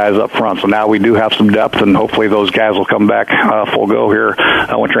some other guys up front. So now we do have some depth, and hopefully those guys will come back full go here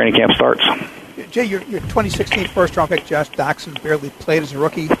when training camp starts. Jay, your 2016 first-round pick, Josh Doctson, barely played as a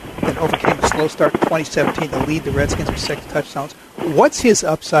rookie, then overcame a slow start in 2017 to lead the Redskins with 6 touchdowns. What's his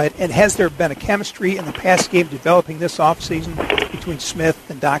upside, and has there been a chemistry in the past game developing this offseason between Smith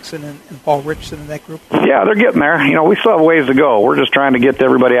and Doctson and Paul Richardson in that group? Yeah, they're getting there. We still have ways to go. We're just trying to get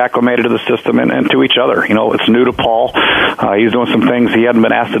everybody acclimated to the system and to each other. It's new to Paul. He's doing some things he hadn't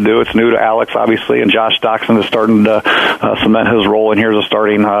been asked to do. It's new to Alex, obviously, and Josh Doctson is starting to cement his role, and here's a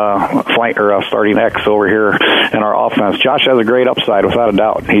starting flank or a starting X over here in our offense. Josh has a great upside, without a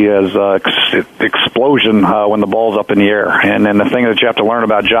doubt. He has explosion when the ball's up in the air. And then the thing that you have to learn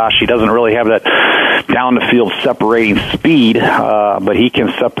about Josh, he doesn't really have that down the field separating speed, but he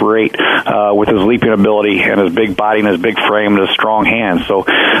can separate with his leaping ability and his big body and his big frame and his strong hands. So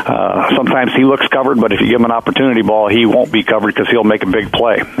sometimes he looks covered, but if you give him an opportunity ball, he won't be covered because he'll make a big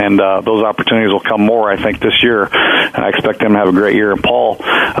play. And those opportunities will come more, I think, this year. And I expect him to have a great year. And Paul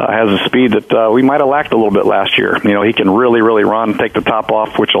has a speed that we might have lacked a little bit last year. He can really, really run, take the top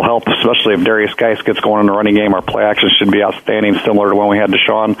off, which will help, especially if Darius Geis gets going in the running game. Our play action should be outstanding, similar to when we had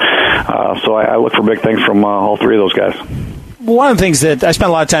Deshaun. So I look for big things from all three of those guys. One of the things that I spent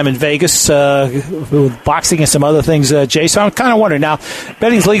a lot of time in Vegas with boxing and some other things, Jay, so I'm kind of wondering now,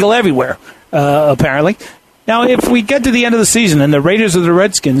 betting's legal everywhere, apparently. Now, if we get to the end of the season and the Raiders or the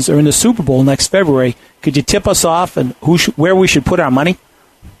Redskins are in the Super Bowl next February, could you tip us off and where we should put our money?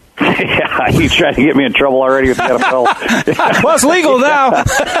 Yeah, you trying to get me in trouble already with the NFL. Well, it's legal now.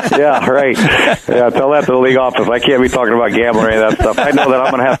 Yeah, right. Yeah, tell that to the league office. I can't be talking about gambling or any of that stuff. I know that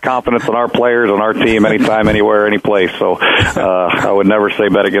I'm going to have confidence in our players and our team anytime, anywhere, any place. So I would never say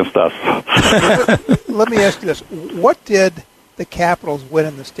bet against us. Let me ask you this. What did the Capitals win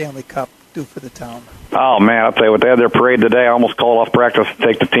in the Stanley Cup do for the town? Oh, man, I'll tell you what, they had their parade today. I almost called off practice to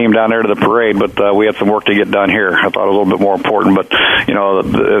take the team down there to the parade, but we had some work to get done here. I thought it was a little bit more important, but,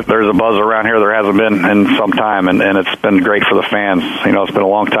 there's a buzz around here there hasn't been in some time, and it's been great for the fans. It's been a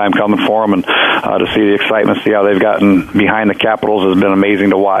long time coming for them, and to see the excitement, see how they've gotten behind the Capitals has been amazing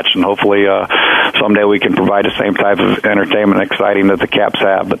to watch, and hopefully someday we can provide the same type of entertainment and exciting that the Caps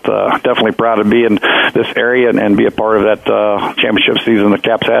have, but definitely proud to be in this area and be a part of that championship season the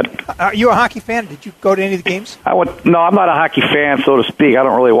Caps had. Are you a hockey fan? Did you go to any of the games? No, I'm not a hockey fan, so to speak. I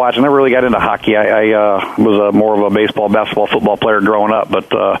don't really watch. I never really got into hockey. I was more of a baseball, basketball, football player growing up,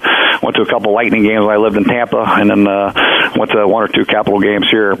 but went to a couple Lightning games when I lived in Tampa, and then went to 1 or 2 Capital games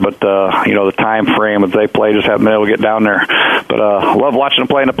here. But, the time frame that they play, just haven't been able to get down there. But love watching them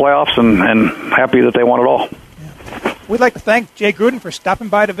play in the playoffs and happy that they won it all. Yeah. We'd like to thank Jay Gruden for stopping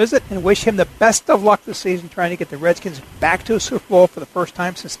by to visit and wish him the best of luck this season trying to get the Redskins back to a Super Bowl for the first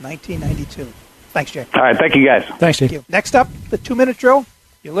time since 1992. Thanks, Jay. All right, thank you, guys. Thanks, Jay. Thank you. Next up, the 2-minute drill.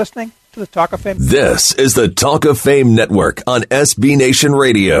 You're listening to the Talk of Fame. This is the Talk of Fame Network on SB Nation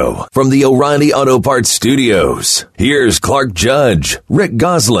Radio from the O'Reilly Auto Parts Studios. Here's Clark Judge, Rick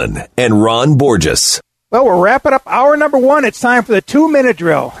Goslin, and Ron Borges. Well, we're wrapping up hour number 1. It's time for the 2-minute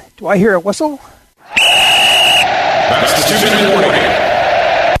drill. Do I hear a whistle? That's the 2-minute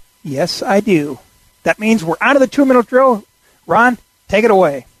warning. Yes, I do. That means we're on to the 2-minute drill. Ron, take it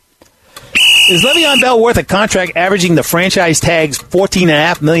away. Is Le'Veon Bell worth a contract averaging the franchise tag's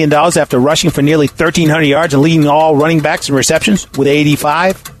 $14.5 million after rushing for nearly 1,300 yards and leading all running backs in receptions with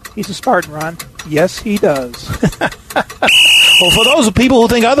 85? He's a Spartan, Ron. Yes, he does. Well, for those people who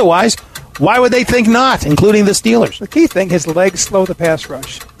think otherwise, why would they think not, including the Steelers? The key thing, his legs slow the pass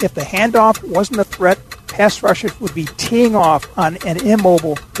rush. If the handoff wasn't a threat, pass rushers would be teeing off on an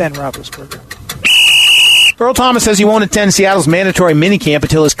immobile Ben Roethlisberger. Earl Thomas says he won't attend Seattle's mandatory minicamp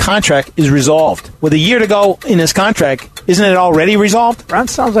until his contract is resolved. With a year to go in his contract, isn't it already resolved? Ron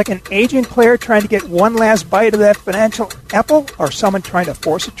sounds like an aging player trying to get one last bite of that financial apple, or someone trying to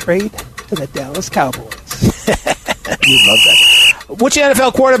force a trade to the Dallas Cowboys. You'd love that. Which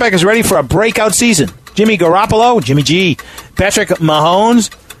NFL quarterback is ready for a breakout season? Jimmy Garoppolo, Jimmy G, Patrick Mahomes,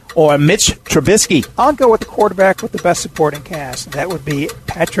 or Mitch Trubisky? I'll go with the quarterback with the best supporting cast, and that would be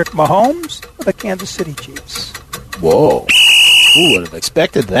Patrick Mahomes of the Kansas City Chiefs. Whoa. Who would have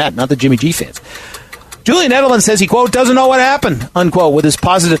expected that? Not the Jimmy G fans. Julian Edelman says he, quote, doesn't know what happened, unquote, with his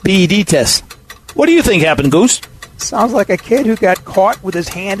positive PED test. What do you think happened, Goose? Sounds like a kid who got caught with his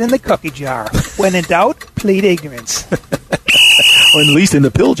hand in the cookie jar. When in doubt, plead ignorance. Or at least in the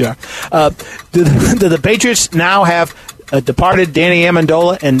pill jar. Do the Patriots now have departed Danny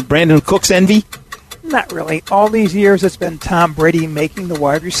Amendola and Brandon Cooks envy? Not really. All these years, it's been Tom Brady making the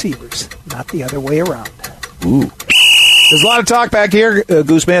wide receivers, not the other way around. Ooh. There's a lot of talk back here,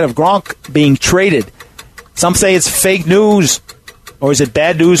 Gooseman, of Gronk being traded. Some say it's fake news, or is it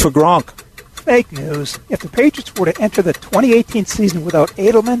bad news for Gronk? Fake news. If the Patriots were to enter the 2018 season without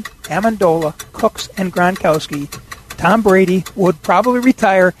Edelman, Amendola, Cooks, and Gronkowski, Tom Brady would probably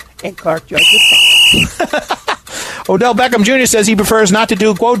retire and Clark Judge would follow. Odell Beckham Jr. says he prefers not to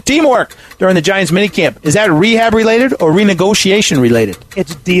do, quote, teamwork during the Giants minicamp. Is that rehab-related or renegotiation-related?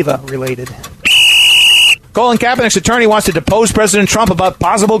 It's diva-related. Colin Kaepernick's attorney wants to depose President Trump about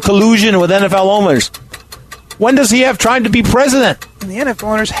possible collusion with NFL owners. When does he have time to be president? And the NFL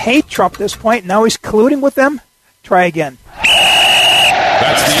owners hate Trump at this point. Now he's colluding with them. Try again.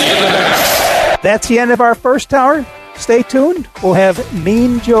 That's the end of that. That's the end of our first hour. Stay tuned. We'll have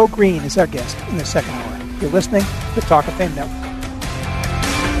Mean Joe Green as our guest in the second hour. You're listening to the Talk of Fame Network.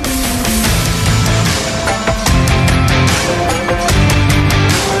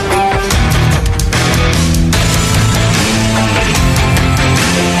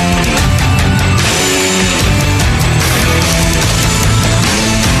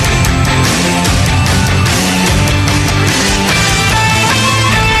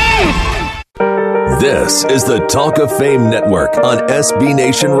 This is the Talk of Fame Network on SB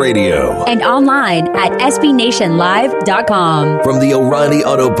Nation Radio. And online at SBNationLive.com. From the O'Reilly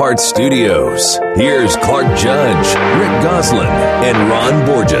Auto Parts Studios, here's Clark Judge, Rick Goslin, and Ron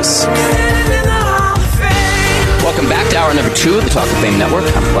Borges. Welcome back to hour number 2 of the Talk of Fame Network.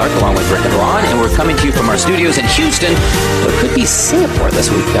 I'm Clark, along with Rick and Ron, and we're coming to you from our studios in Houston. But it could be Singapore this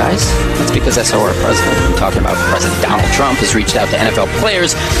week, guys. That's because that's how our president, we're talking about President Donald Trump, has reached out to NFL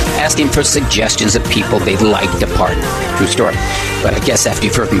players, asking for suggestions of people they'd like to pardon. True story. But I guess after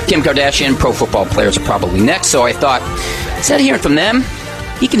you've heard from Kim Kardashian, pro football players are probably next. So I thought, instead of hearing from them,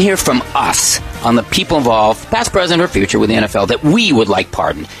 he can hear from us on the people involved, past, present, or future, with the NFL that we would like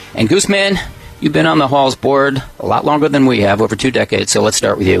pardoned. And Gooseman, you've been on the Halls board a lot longer than we have, over 2 decades, so let's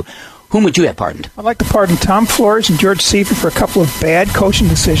start with you. Whom would you have pardoned? I'd like to pardon Tom Flores and George Seifert for a couple of bad coaching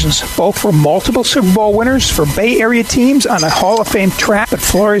decisions. Both were multiple Super Bowl winners for Bay Area teams on a Hall of Fame track. But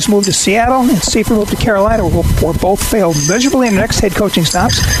Flores moved to Seattle and Seifert moved to Carolina, where both failed miserably in their next head coaching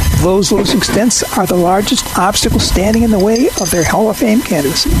stops. Those losing stints are the largest obstacle standing in the way of their Hall of Fame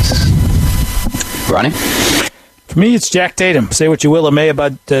candidacies. Ronnie? For me, it's Jack Tatum. Say what you will or may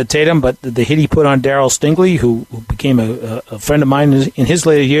about Tatum, but the hit he put on Darryl Stingley, who became a friend of mine in his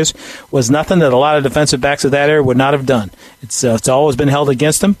later years, was nothing that a lot of defensive backs of that era would not have done. It's always been held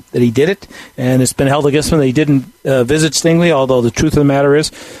against him that he did it, and it's been held against him that he didn't visit Stingley, although the truth of the matter is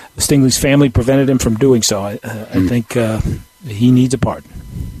Stingley's family prevented him from doing so. I think he needs a pardon.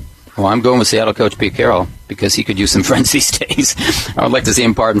 Well, I'm going with Seattle coach Pete Carroll because he could use some friends these days. I would like to see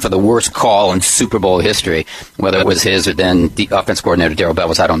him pardoned for the worst call in Super Bowl history, whether it was his or then the offense coordinator Darrell Bell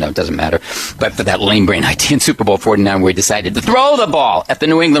was. I don't know. It doesn't matter. But for that lame brain idea in Super Bowl 49 where he decided to throw the ball at the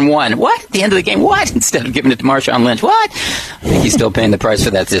New England one. What? At the end of the game, what? Instead of giving it to Marshawn Lynch. What? I think he's still paying the price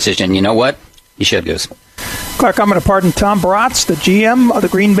for that decision. You know what? He should, Goose. Clark, I'm going to pardon Tom Bratz, the GM of the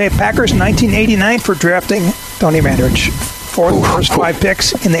Green Bay Packers in 1989 for drafting Tony Mandarich. For the first 5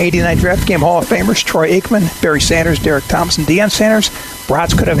 picks in the 89 draft game, Hall of Famers Troy Aikman, Barry Sanders, Derek Thomas, and Deion Sanders.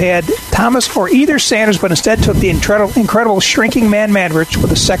 Bratz could have had Thomas or either Sanders, but instead took the incredible shrinking man Mandarich with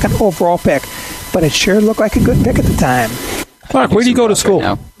the 2nd overall pick. But it sure looked like a good pick at the time. Clark, where did he go to school?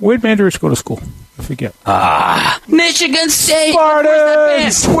 Right, where did Mandarich go to school? I forget. Michigan State.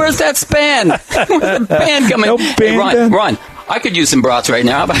 Spartans. Where's that span? Where's the band coming? No band. Hey, Ron. I could use some brats right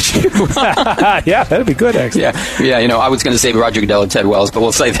now. How about you? Yeah, that'd be good, actually. Yeah. I was going to say Roger Goodell and Ted Wells, but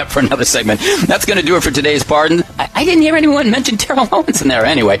we'll save that for another segment. That's going to do it for today's Pardon. I didn't hear anyone mention Terrell Owens in there.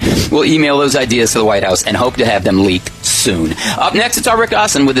 Anyway, we'll email those ideas to the White House and hope to have them leaked soon. Up next, it's our Rick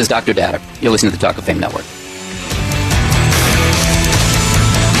Goslin with his Dr. Data. You're listening to the Talk of Fame Network.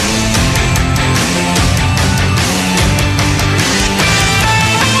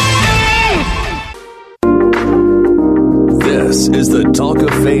 This is the Talk of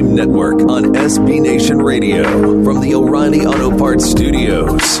Fame Network on SB Nation Radio. From the O'Reilly Auto Parts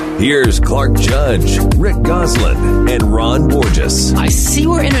Studios, here's Clark Judge, Rick Goslin, and Ron Borges. I see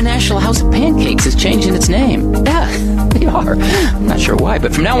where International House of Pancakes is changing its name. Yeah, they are. I'm not sure why,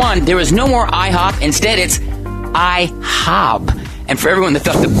 but from now on, there is no more IHOP. Instead, it's IHOB. And for everyone that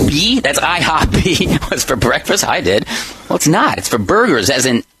thought the B, that's IHOP, was for breakfast, I did. Well, it's not. It's for burgers, as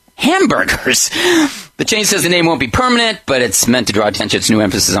in hamburgers. The chain says the name won't be permanent, but it's meant to draw attention. It's new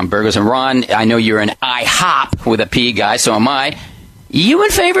emphasis on burgers. And Ron, I know you're an IHOP with a P guy, so am I. You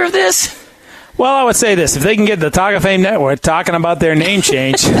in favor of this? Well, I would say this. If they can get the Talk of Fame Network talking about their name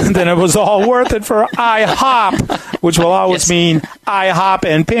change, then it was all worth it for IHOP, which will always mean IHOP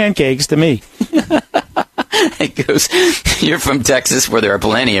and pancakes to me. It goes, you're from Texas, where there are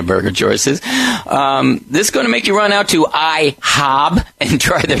plenty of burger choices. This is going to make you run out to IHOB and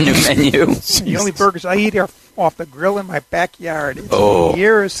try their new menu. The only burgers I eat are off the grill in my backyard. It's been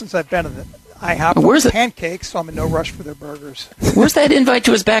years since I've been in the IHOP. Where's the pancakes, so I'm in no rush for their burgers. Where's that invite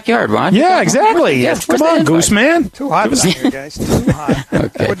to his backyard, Ron? Yeah, exactly. Come on, Goose Man. Too hot down here, guys. Too hot.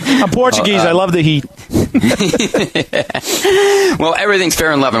 Okay. I'm Portuguese. I love the heat. Well, everything's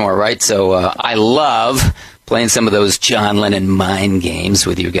fair in love and war, right? So I love playing some of those John Lennon mind games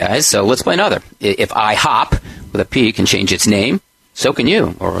with you guys. So let's play another. If IHOP with a P can change its name, so can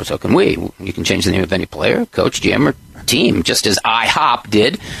you, or so can we. You can change the name of any player, coach, GM, or team, just as IHOP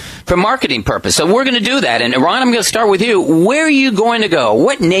did for marketing purpose. So we're going to do that. And Ron, I'm going to start with you. Where are you going to go?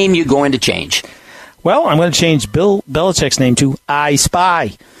 What name are you going to change? Well, I'm going to change Bill Belichick's name to I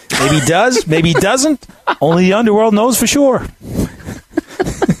Spy. Maybe he does, maybe he doesn't. Only the underworld knows for sure.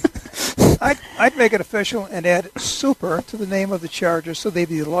 I'd make it official and add Super to the name of the Chargers, so they'd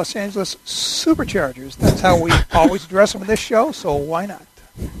be the Los Angeles Superchargers. That's how we always address them in this show, so why not?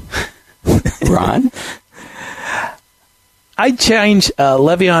 Ron? I'd change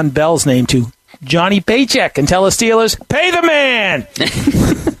Le'Veon Bell's name to Johnny Paycheck and tell the Steelers, pay the man!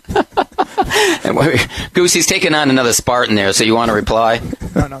 Goosey's taking on another Spartan there, so you want to reply?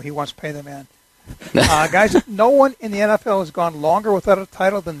 No, he wants to pay the man. Guys, no one in the NFL has gone longer without a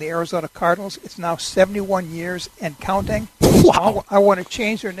title than the Arizona Cardinals. It's now 71 years and counting. Wow. I want to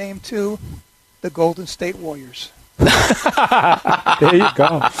change their name to the Golden State Warriors. There you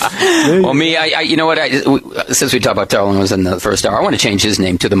go. Well, me, you know what? Since we talked about Darwin was in the first hour, I want to change his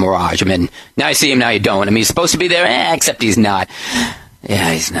name to the Mirage. I mean, now you see him, now you don't. I mean, he's supposed to be there, except he's not.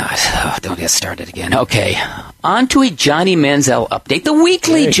 Yeah, he's not. Oh, don't get started again. Okay, on to a Johnny Manziel update, the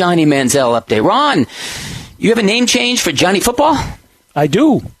weekly Johnny Manziel update. Ron, you have a name change for Johnny Football? I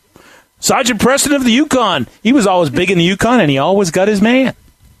do. Sergeant Preston of the Yukon. He was always big in the Yukon, and he always got his man.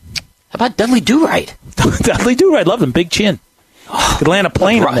 How about Dudley Do-Right? Dudley Do-Right. Love him. Big chin. Could land a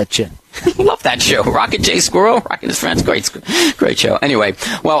plane on that chin. Love that show. Rocket J. Squirrel, Rocket His Friends. Great show. Anyway,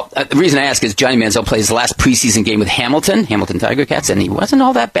 well, the reason I ask is Johnny Manziel played his last preseason game with Hamilton Tiger Cats, and he wasn't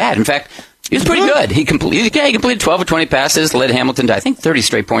all that bad. In fact, he was pretty good. He completed 12 or 20 passes, led Hamilton to, I think, 30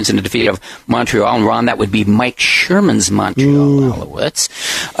 straight points in the defeat of Montreal. And Ron, that would be Mike Sherman's Montreal Alouettes.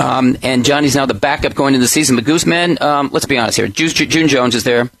 And Johnny's now the backup going into the season. But Gooseman, let's be honest here. June Jones is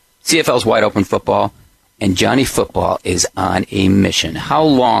there. CFL's wide open football. And Johnny Football is on a mission. How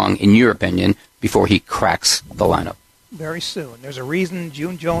long, in your opinion, before he cracks the lineup? Very soon. There's a reason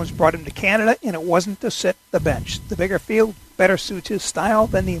June Jones brought him to Canada, and it wasn't to sit the bench. The bigger field better suits his style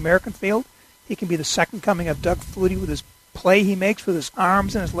than the American field. He can be the second coming of Doug Flutie with his play he makes with his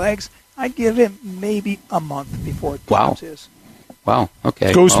arms and his legs. I'd give him maybe a month before it becomes his. Wow,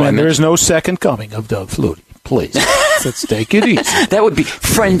 okay. Gooseman, there is no second coming of Doug Flutie. Please, let's take it easy. That would be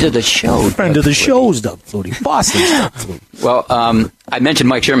friend of the show. Friend of the show's Doug Flutie. Boston's Doug Flutie. Well, I mentioned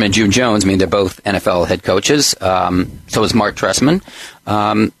Mike Sherman and June Jones. I mean, they're both NFL head coaches. So is Mark Trestman,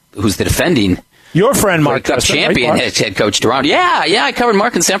 who's the defending your friend Mark Cup Trestman, champion, right, head coach Toronto. Yeah, I covered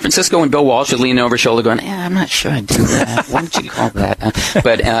Mark in San Francisco, and Bill Walsh was leaning over his shoulder going, I'm not sure I'd do that. Why don't you call that?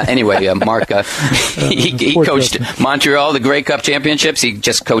 But anyway, Mark, he coached Montreal, the Grey Cup championships. He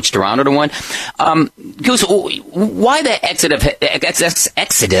just coached Toronto to one. Goose, why the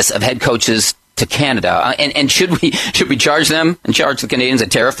exodus of head coaches to Canada? And should we charge them and charge the Canadians a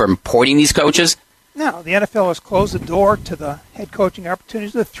tariff for importing these coaches? No, the NFL has closed the door to the head coaching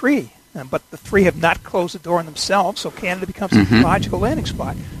opportunities of the three. But the three have not closed the door on themselves, so Canada becomes a logical landing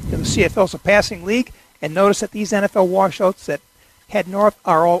spot. The CFL is a passing league, and notice that these NFL washouts that head north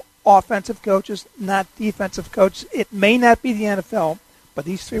are all offensive coaches, not defensive coaches. It may not be the NFL, but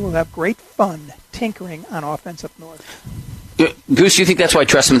these three will have great fun tinkering on offense up north. Goose, you think that's why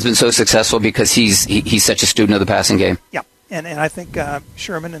Trestman's been so successful, because he's such a student of the passing game? Yeah, and I think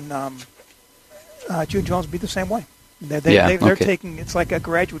Sherman and June Jones will be the same way. They're taking, it's like a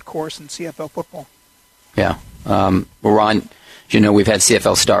graduate course in CFL football. Yeah. Well, Ron, we've had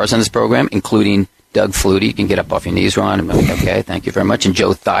CFL stars on this program, including Doug Flutie. You can get up off your knees, Ron. Okay, thank you very much. And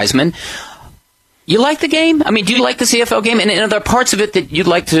Joe Theismann. You like the game? I mean, do you like the CFL game? And are there parts of it that you'd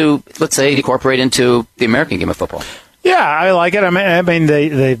like to, let's say, incorporate into the American game of football? Yeah, I like it. I mean,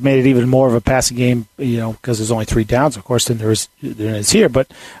 they've made it even more of a passing game, because there's only 3 downs, of course, than there is here.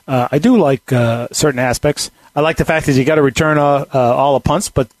 But I do like certain aspects. I like the fact that you got to return all the punts,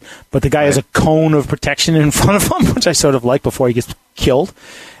 but the guy has a cone of protection in front of him, which I sort of like before he gets killed.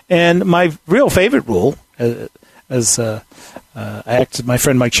 And my real favorite rule, I asked my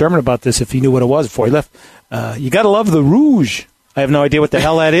friend Mike Sherman about this if he knew what it was before he left. You got to love the rouge. I have no idea what the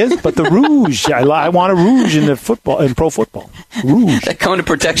hell that is, but the rouge. I want a rouge in pro football. Rouge. That cone of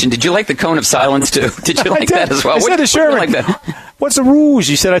protection. Did you like the cone of silence too? Did you like that as well? I said to Sherman, like that? What's a rouge?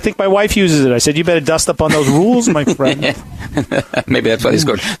 He said, I think my wife uses it. I said, you better dust up on those rules, my friend. Maybe that's why they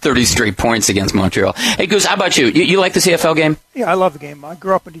scored 30 straight points against Montreal. Hey, Goose, how about you? You like the CFL game? Yeah, I love the game. I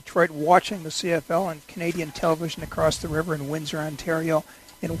grew up in Detroit watching the CFL on Canadian television across the river in Windsor, Ontario.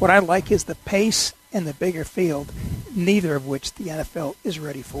 And what I like is the pace and the bigger field, neither of which the NFL is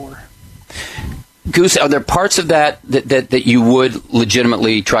ready for. Goose, are there parts of that you would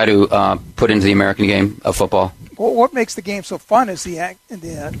legitimately try to put into the American game of football? Well, what makes the game so fun is the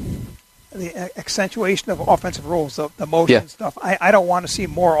accentuation of offensive rules, the motion stuff. I don't want to see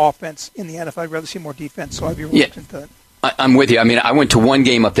more offense in the NFL. I'd rather see more defense, so I'd be reluctant to it. I'm with you. I mean, I went to one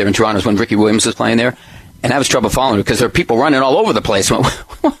game up there in Toronto when Ricky Williams was playing there. And I was trouble following because there are people running all over the place.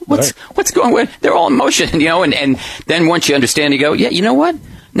 What's going on? They're all in motion, and then once you understand, you go, yeah, you know what?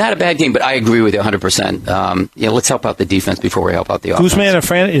 Not a bad game, but I agree with you 100%. Let's help out the defense before we help out the offense.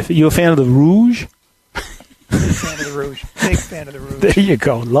 Gooseman, you a fan of the Rouge? Big fan of the Rouge. Big fan of the Rouge. There you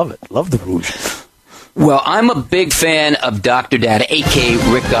go. Love it. Love the Rouge. Well, I'm a big fan of Dr. Dad,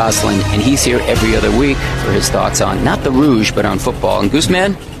 a.k.a. Rick Gosselin, and he's here every other week for his thoughts on not the Rouge, but on football. And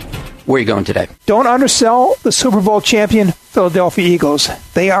Gooseman, where are you going today? Don't undersell the Super Bowl champion Philadelphia Eagles.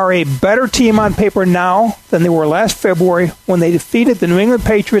 They are a better team on paper now than they were last February when they defeated the New England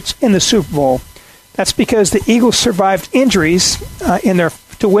Patriots in the Super Bowl. That's because the Eagles survived injuries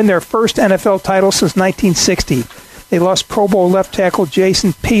to win their first NFL title since 1960. They lost Pro Bowl left tackle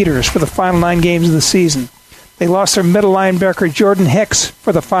Jason Peters for the final 9 games of the season. They lost their middle linebacker Jordan Hicks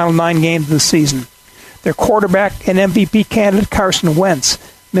for the final 9 games of the season. Their quarterback and MVP candidate Carson Wentz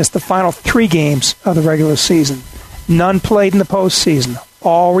missed the final 3 games of the regular season. None played in the postseason.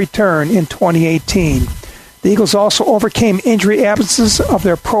 All return in 2018. The Eagles also overcame injury absences of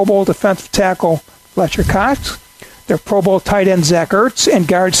their Pro Bowl defensive tackle Fletcher Cox, their Pro Bowl tight end Zach Ertz, and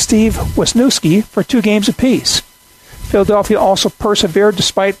guard Steve Wisniewski for 2 games apiece. Philadelphia also persevered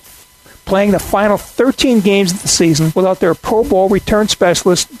despite playing the final 13 games of the season without their Pro Bowl return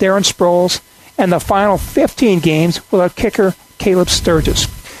specialist Darren Sproles and the final 15 games without kicker Caleb Sturgis.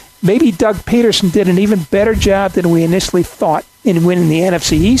 Maybe Doug Peterson did an even better job than we initially thought in winning the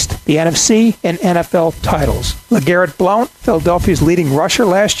NFC East, the NFC, and NFL titles. LeGarrette Blount, Philadelphia's leading rusher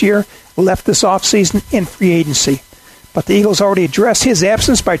last year, left this offseason in free agency. But the Eagles already addressed his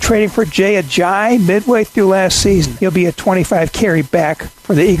absence by trading for Jay Ajayi midway through last season. He'll be a 25-carry back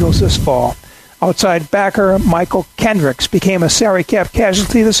for the Eagles this fall. Outside backer Michael Kendricks became a salary cap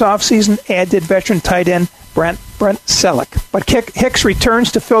casualty this offseason, as did veteran tight end Brent Selleck. But Hicks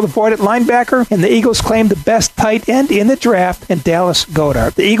returns to fill the void at linebacker, and the Eagles claim the best tight end in the draft in Dallas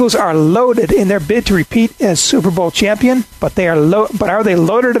Goedert. The Eagles are loaded in their bid to repeat as Super Bowl champion, but are they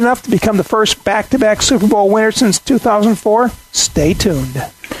loaded enough to become the first back-to-back Super Bowl winner since 2004? Stay tuned.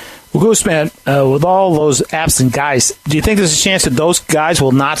 Well, Gooseman, with all those absent guys, do you think there's a chance that those guys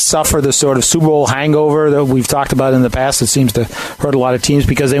will not suffer the sort of Super Bowl hangover that we've talked about in the past that seems to hurt a lot of teams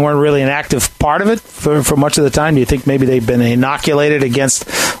because they weren't really an active part of it for much of the time? Do you think maybe they've been inoculated against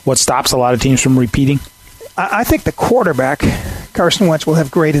what stops a lot of teams from repeating? I think the quarterback, Carson Wentz, will have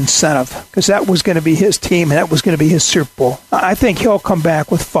great incentive because that was going to be his team and that was going to be his Super Bowl. I think he'll come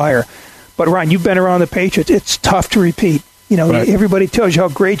back with fire. But, Ron, you've been around the Patriots. It's tough to repeat. Right. Everybody tells you how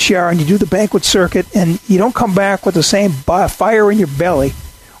great you are, and you do the banquet circuit, and you don't come back with the same fire in your belly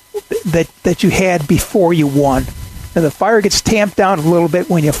that you had before you won. Now, the fire gets tamped down a little bit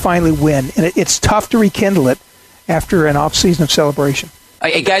when you finally win, and it's tough to rekindle it after an off-season of celebration.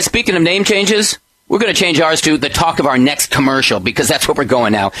 Hey, guys, speaking of name changes, we're going to change ours to the talk of our next commercial, because that's what we're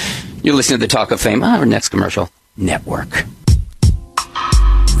going now. You're listening to the Talk of Fame, our next commercial network.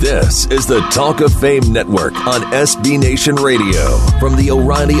 This is the Talk of Fame Network on SB Nation Radio from the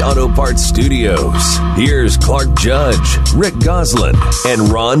O'Reilly Auto Parts Studios. Here's Clark Judge, Rick Gosselin, and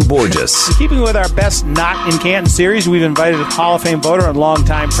Ron Borges. Keeping with our Best Not in Canton series, we've invited Hall of Fame voter and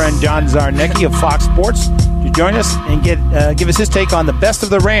longtime friend John Zarnecki of Fox Sports to join us and give us his take on the best of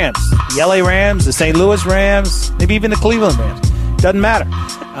the Rams. The LA Rams, the St. Louis Rams, maybe even the Cleveland Rams. Doesn't matter.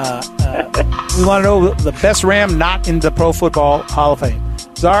 We want to know the best Ram not in the Pro Football Hall of Fame.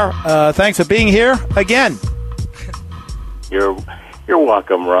 Czar, thanks for being here again. You're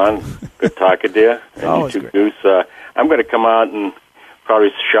welcome, Ron. Good talking to you. And Always you too, great. Goose. I'm going to come out and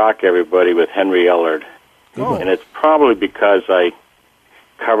probably shock everybody with Henry Ellard. And it's probably because I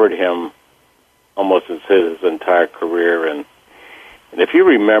covered him almost his entire career. And if you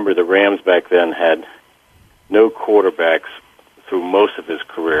remember, the Rams back then had no quarterbacks through most of his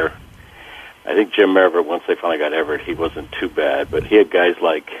career. I think Jim Everett, once they finally got Everett, he wasn't too bad. But he had guys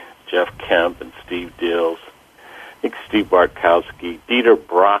like Jeff Kemp and Steve Dills. I think Steve Bartkowski, Dieter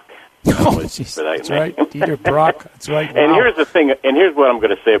Brock. Oh, geez, that's right. Dieter Brock. That's right. Wow. And here's the thing, and here's what I'm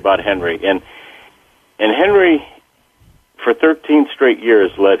going to say about Henry. And Henry, for 13 straight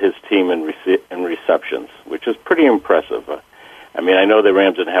years, led his team in receptions, which is pretty impressive. I mean, I know the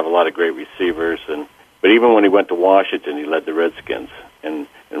Rams didn't have a lot of great receivers, but even when he went to Washington, he led the Redskins in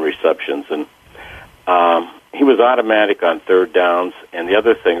receptions. And he was automatic on third downs. And the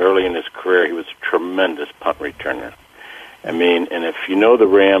other thing, early in his career, he was a tremendous punt returner. I mean, and if you know the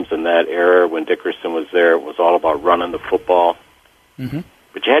Rams in that era when Dickerson was there, it was all about running the football. Mm-hmm.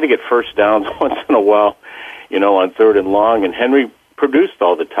 But you had to get first downs once in a while, on third and long. And Henry produced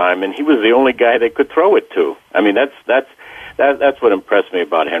all the time, and he was the only guy they could throw it to. I mean, that's what impressed me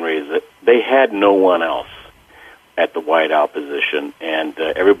about Henry is that they had no one else at the wideout position, and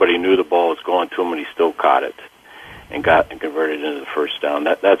everybody knew the ball was going to him, and he still caught it and converted it into the first down.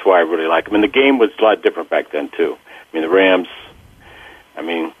 That's why I really like him. And the game was a lot different back then too. I mean, the Rams,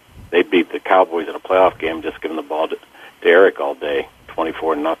 they beat the Cowboys in a playoff game just giving the ball to Eric all day,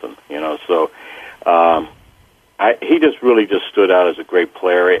 24-0. So he just stood out as a great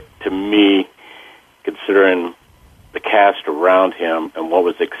player to me, considering the cast around him and what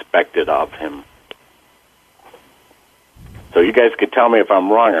was expected of him. So you guys can tell me if I'm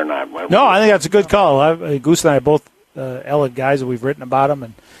wrong or not. No, I think that's a good call. Goose and I are both Ellard guys that we've written about him,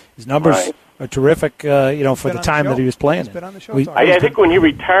 and his numbers are terrific. For the time that he was playing. He's been on the show. I think when he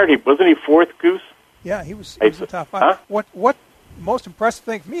retired, wasn't he fourth, Goose? Yeah, he was the top five. Huh? What most impressive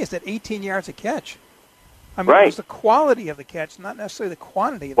thing for me is that 18 yards a catch. I mean, it was the quality of the catch, not necessarily the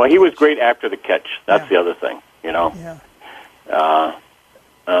quantity of the catch. Well, he was great after the catch. That's the other thing, Yeah.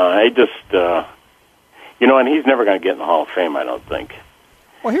 And he's never going to get in the Hall of Fame, I don't think.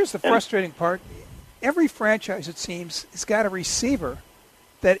 Well, here's the frustrating part. Every franchise, it seems, has got a receiver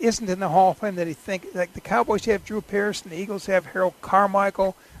that isn't in the Hall of Fame that he like the Cowboys have Drew Pearson, the Eagles have Harold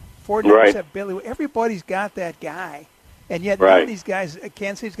Carmichael, 49ers have Billy. Everybody's got that guy. And yet none of these guys,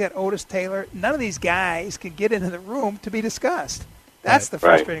 Kansas City's got Otis Taylor, none of these guys can get into the room to be discussed. That's the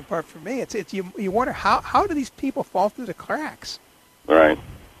frustrating part for me. It's you wonder how do these people fall through the cracks? Right.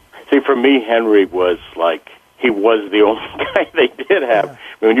 See, for me, Henry was he was the only guy they did have. Yeah.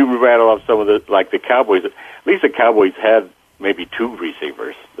 I mean, when you rattle off some of the Cowboys, at least the Cowboys had maybe two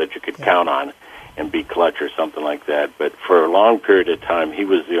receivers that you could count on and be clutch or something like that. But for a long period of time, he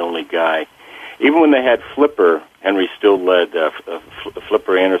was the only guy. Even when they had Flipper, Henry still led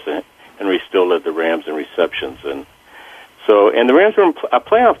Flipper Anderson. Henry still led the Rams in receptions, and the Rams were a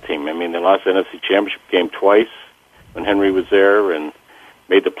playoff team. I mean, they lost the NFC Championship game twice when Henry was there, and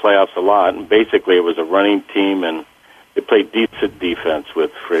made the playoffs a lot. And basically, it was a running team, and they played decent defense when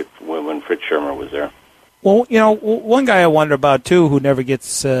Fritz Shermer was there. Well, one guy I wonder about too, who never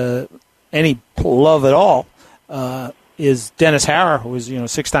gets any love at all, is Dennis Harrer, who was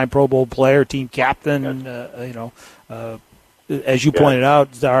 6-time Pro Bowl player, team captain. As you pointed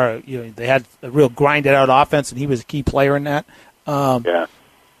out, they had a real grinded out offense, and he was a key player in that. Did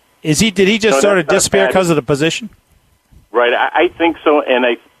he just sort of disappear because of the position? Right, I think so, and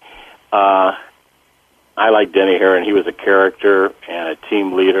I like Denny Harrer, and he was a character and a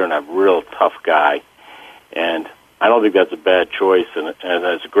team leader and a real tough guy, and I don't think that's a bad choice, and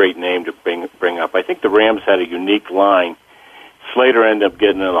that's a great name to bring up. I think the Rams had a unique line. Slater ended up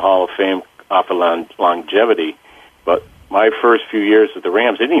getting in the Hall of Fame off of longevity, but my first few years at the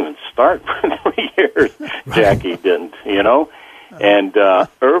Rams didn't even start for 3 years. Jackie didn't, And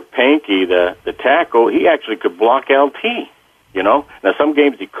Irv Pankey, the tackle, he actually could block LT, Now, some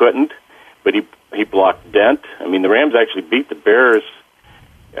games he couldn't, but he blocked Dent. I mean, the Rams actually beat the Bears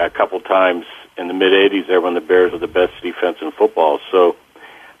a couple times in the mid-'80s there when the Bears were the best defense in football. So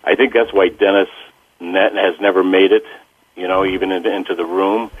I think that's why Dennis has never made it, even into the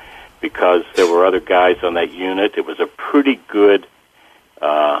room, because there were other guys on that unit. It was a pretty good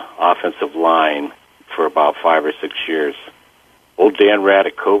offensive line for about 5 or 6 years. Old Dan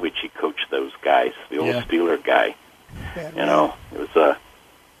Radakovich, he coached those guys, the old Steeler guy. It was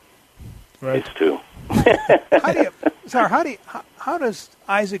it's too. How does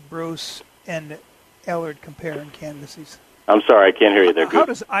Isaac Bruce and Ellard compare in candidacies? I'm sorry, I can't hear you there. How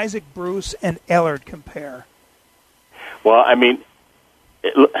does Isaac Bruce and Ellard compare? Well, I mean,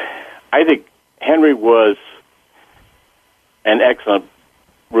 I think Henry was an excellent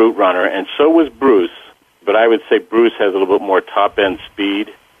route runner, and so was Bruce. But I would say Bruce has a little bit more top-end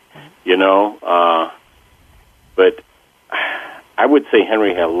speed, you know. But I would say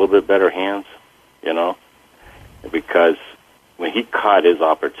Henry had a little bit better hands, you know, because when he caught his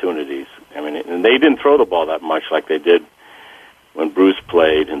opportunities, I mean, and they didn't throw the ball that much like they did when Bruce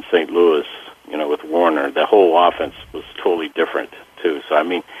played in St. Louis, you know, with Warner. The whole offense was totally different, too. So, I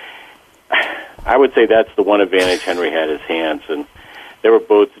mean, I would say that's the one advantage Henry had, his hands. And they were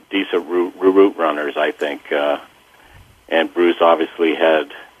both decent route runners, I think. And Bruce obviously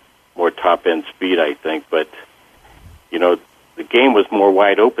had more top-end speed, I think. But, you know, the game was more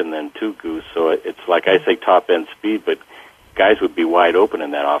wide open then, too, Goose. So it's like I say top-end speed, but guys would be wide open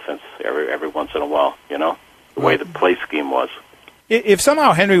in that offense every once in a while, you know, the way the play scheme was. If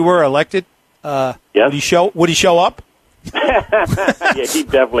somehow Henry were elected, yes? would he show up? Yeah, he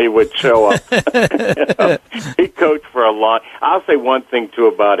definitely would show up. You know, he coached for a long. I'll say one thing too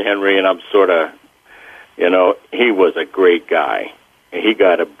about Henry, and I'm sort of, you know, he was a great guy. He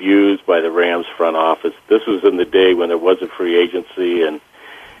got abused by the Rams front office. This was in the day when there wasn't free agency, and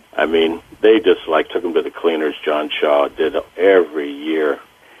I mean, they just like took him to the cleaners. John Shaw did every year,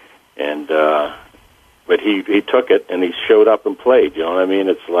 and but he took it and he showed up and played. You know what I mean?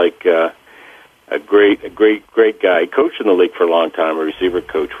 It's like. A great guy. He coached in the league for a long time, a receiver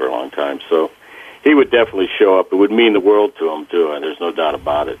coach for a long time. So he would definitely show up. It would mean the world to him, too, and there's no doubt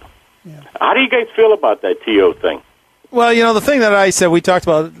about it. Yeah. How do you guys feel about that T.O. thing? Well, you know, the thing that I said, we talked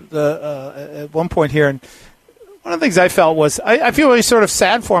about at one point here, and one of the things I felt was I feel really sort of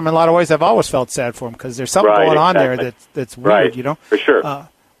sad for him in a lot of ways. I've always felt sad for him because there's something going on there that's weird, right. You know? For sure.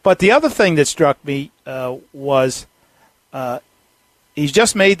 But the other thing that struck me was he's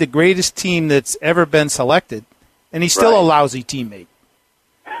just made the greatest team that's ever been selected, and he's still a lousy teammate.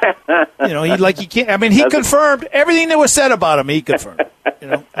 You know, he can't. I mean, he confirmed everything that was said about him. He confirmed. You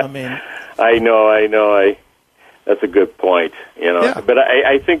know, I mean, I know. That's a good point. You know, but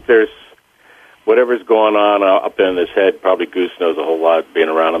I think there's whatever's going on up in his head. Probably Goose knows a whole lot, being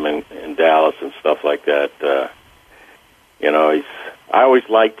around him in Dallas and stuff like that. You know, I always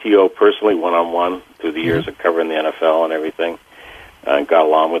liked T.O. personally, one-on-one through the years of covering the NFL and everything. And got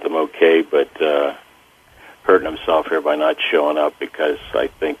along with him okay, but hurting himself here by not showing up because I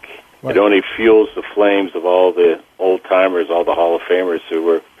think it only fuels the flames of all the old-timers, all the Hall of Famers who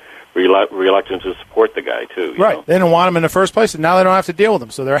were reluctant to support the guy, too. You know? They didn't want him in the first place, and now they don't have to deal with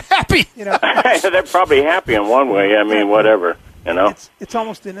him, so they're happy. You know, they're probably happy in one way. I mean, whatever. You know, it's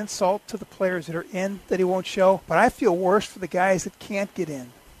almost an insult to the players that are in that he won't show, but I feel worse for the guys that can't get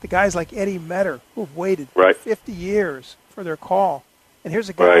in. The guys like Eddie Metter who've waited 50 years for their call. And here's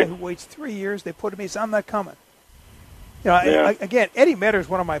a guy who waits 3 years. They put him. He says, "I'm not coming." You know, again, Eddie Metter is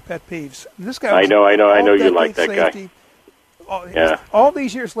one of my pet peeves. This guy. I know. You like that safety. guy. All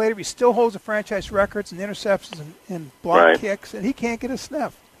these years later, he still holds the franchise records and interceptions and block kicks, and he can't get a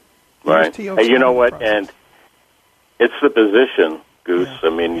sniff. Right. Hey, you know what? And it's the position, Goose. Yeah.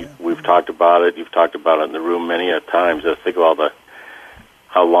 I mean, we've talked about it. You've talked about it in the room many a times. I think of all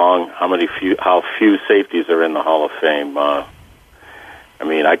how few safeties are in the Hall of Fame. I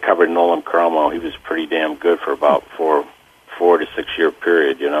mean, I covered Nolan Cromwell. He was pretty damn good for about 4 to 6 year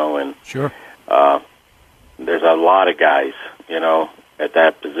period, you know. And there's a lot of guys, you know, at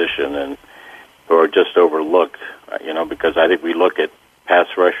that position and who are just overlooked, you know, because I think we look at pass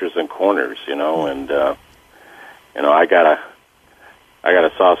rushers and corners, you know, and you know, I got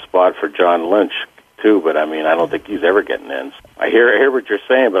a soft spot for John Lynch too, but I mean, I don't think he's ever getting in. I hear what you're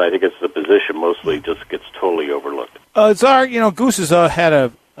saying, but I think it's the position mostly just gets totally overlooked. Czar, you know, Goose has had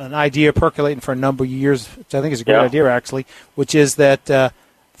an idea percolating for a number of years, which I think is a great idea, actually, which is that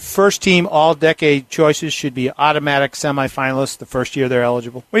first-team all-decade choices should be automatic semifinalists the first year they're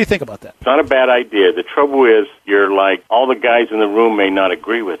eligible. What do you think about that? It's not a bad idea. The trouble is, you're like, all the guys in the room may not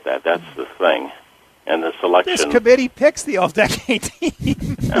agree with that. That's the thing. And the selection. This committee picks the all-decade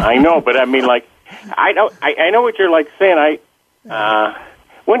team. I know, but I mean, like, I know what you're like saying.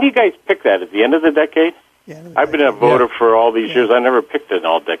 When do you guys pick that? At the end of the decade? Yeah, I've been a voter for all these years. I never picked an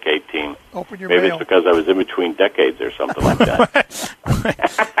all-decade team. Open your Maybe mail. It's because I was in between decades or something like that.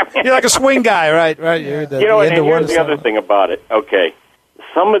 You're like a swing guy, right? Yeah. And here's the other thing about it. Okay,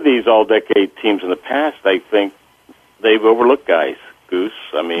 some of these all-decade teams in the past, I think they've overlooked guys. Goose,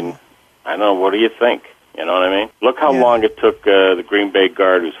 I mean, I don't know. What do you think? You know what I mean? Look how long it took the Green Bay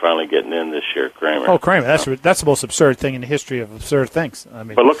guard who's finally getting in this year, Kramer. Oh, Kramer. That's the most absurd thing in the history of absurd things. I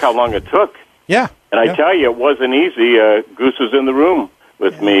mean, but look how long it took. Yeah. And I tell you, it wasn't easy. Goose was in the room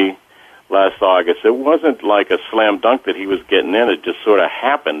with me last August. It wasn't like a slam dunk that he was getting in. It just sort of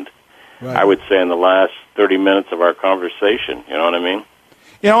happened, Right. I would say, in the last 30 minutes of our conversation. You know what I mean?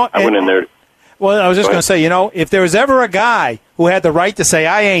 I went in there. Well, I was just going to say, if there was ever a guy who had the right to say,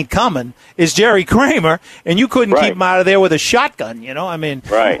 I ain't coming, is Jerry Kramer, and you couldn't keep him out of there with a shotgun, I mean,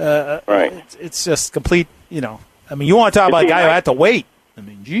 right. It's just complete, you want to talk about a guy who had to wait. I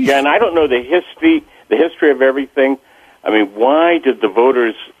mean, geez. Yeah, and I don't know the history of everything. I mean, why did the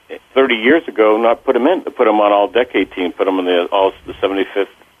voters 30 years ago not put him in? Put him on all-decade team, put him on the 75th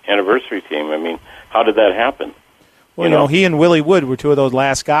anniversary team. I mean, how did that happen? Well, he and Willie Wood were two of those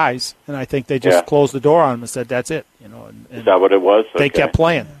last guys, and I think they just closed the door on him and said, that's it. And is that what it was? They kept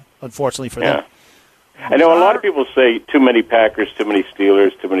playing, unfortunately for them. I know a lot of people say too many Packers, too many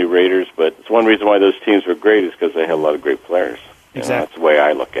Steelers, too many Raiders, but it's one reason why those teams were great is because they had a lot of great players. Exactly. That's the way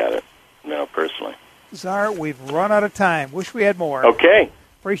I look at it, personally. Czar, we've run out of time. Wish we had more. Okay.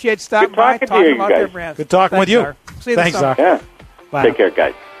 Appreciate stopping by, talking about their brands. Good talking with you. Czar. See you Thanks, Czar. Yeah. Wow. Take care,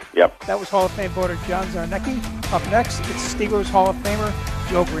 guys. Yep. That was Hall of Fame voter John Zarnecki. Up next, it's Steelers Hall of Famer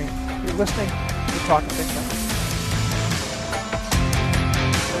Joe Green. You're listening to the Talking Big Network.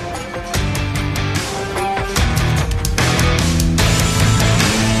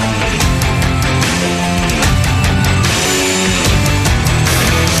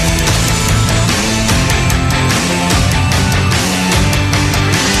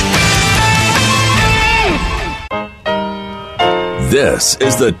 This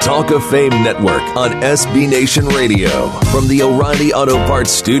is the Talk of Fame Network on SB Nation Radio from the O'Reilly Auto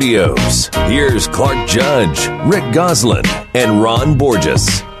Parts Studios. Here's Clark Judge, Rick Goslin, and Ron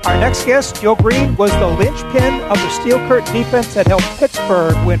Borges. Our next guest, Joe Green, was the linchpin of the Steel Curtain defense that helped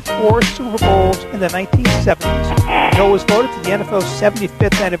Pittsburgh win 4 Super Bowls in the 1970s. Joe was voted to the NFL's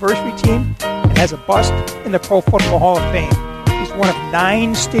 75th anniversary team and has a bust in the Pro Football Hall of Fame. He's one of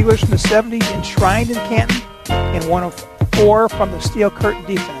 9 Steelers from the 70s enshrined in Canton and one of 4 from the Steel Curtain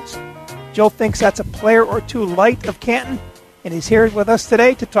defense. Joe thinks that's a player or two light of Canton, and he's here with us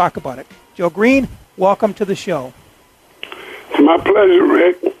today to talk about it. Joe Green, welcome to the show. It's my pleasure,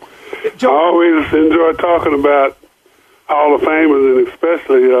 Rick. Joe, I always enjoy talking about Hall of Famers, and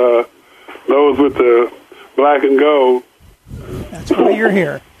especially those with the black and gold. That's why you're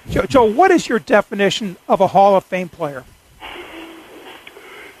here. Joe, what is your definition of a Hall of Fame player?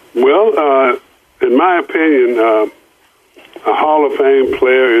 Well, in my opinion, a Hall of Fame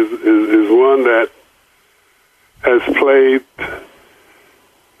player is one that has played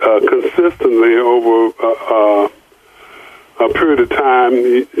consistently over a period of time.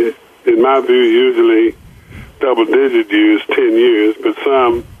 In my view, usually double-digit years, 10 years, but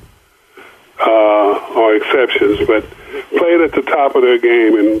some are exceptions. But played at the top of their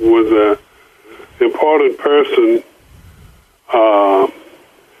game and was an important person on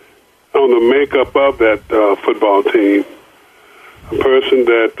the makeup of that football team. A person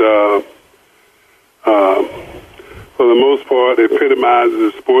that, for the most part,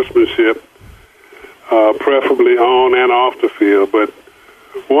 epitomizes sportsmanship, preferably on and off the field, but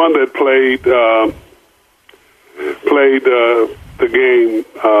one that played the game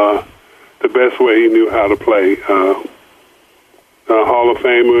the best way he knew how to play. A Hall of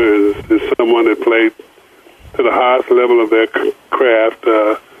Famer is someone that played to the highest level of their craft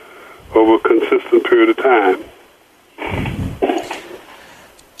over a consistent period of time.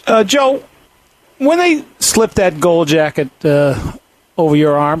 Joe, when they slipped that gold jacket over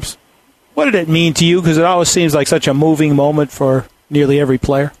your arms, what did it mean to you? Because it always seems like such a moving moment for nearly every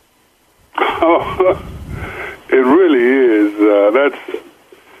player. Oh, it really is.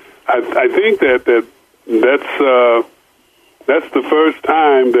 I think that's the first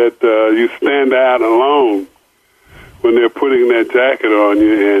time that you stand out alone when they're putting that jacket on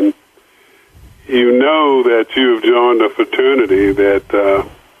you, and you know that you've joined a fraternity that,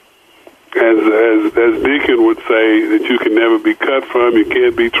 as Deacon would say, that you can never be cut from, you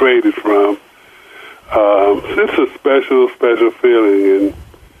can't be traded from. It's a special feeling,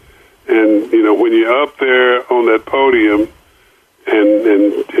 and you know, when you're up there on that podium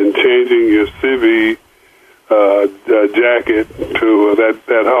and changing your civvy jacket to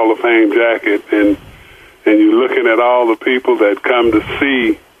that Hall of Fame jacket, and you're looking at all the people that come to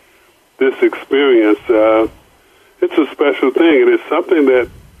see this experience, it's a special thing, and it's something that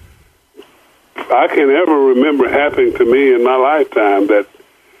I can ever remember happening to me in my lifetime that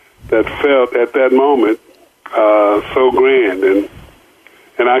felt at that moment so grand. And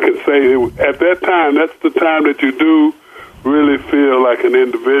I can say at that time, that's the time that you do really feel like an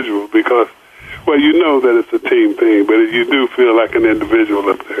individual because, well, you know that it's a team thing, but you do feel like an individual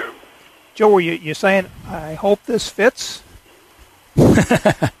up there. Joe, were you saying, I hope this fits?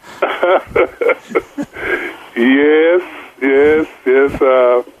 Yes.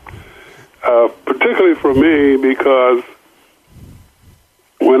 Particularly for me, because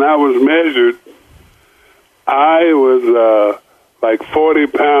when I was measured, I was like 40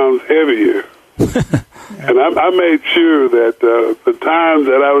 pounds heavier. And I made sure that the times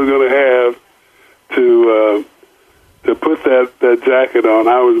that I was going to have to put that jacket on,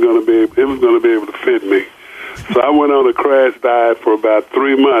 it was going to be able to fit me. So I went on a crash diet for about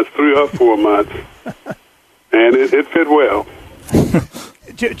 3 or 4 months, and it fit well.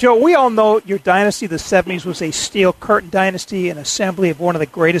 Joe, we all know your dynasty, the 70s, was a steel curtain dynasty, an assembly of one of the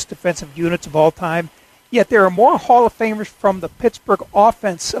greatest defensive units of all time. Yet there are more Hall of Famers from the Pittsburgh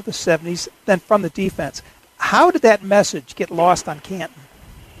offense of the 70s than from the defense. How did that message get lost on Canton?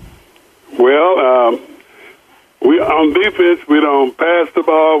 Well, we on defense, we don't pass the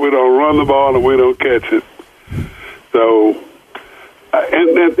ball, we don't run the ball, and we don't catch it. So,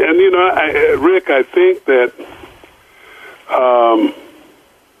 and you know, Rick, I think that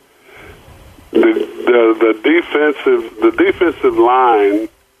the defensive line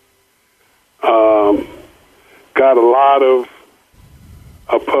got a lot of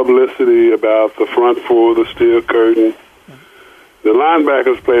publicity about the front four, the steel curtain. The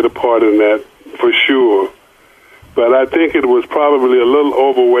linebackers played a part in that for sure, but I think it was probably a little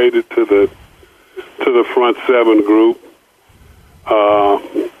overweighted to the front seven group.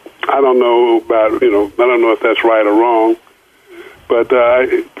 I don't know about, I don't know if that's right or wrong, but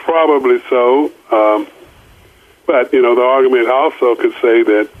probably so. But the argument also could say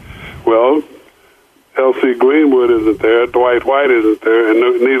that, well, L.C. Greenwood isn't there, Dwight White isn't there, and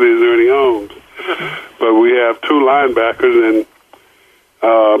neither is Ernie Holmes. But we have two linebackers and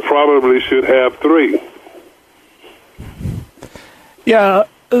probably should have three. Yeah,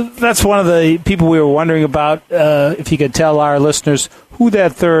 that's one of the people we were wondering about, if you could tell our listeners who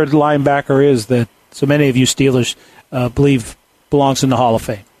that third linebacker is that so many of you Steelers believe belongs in the Hall of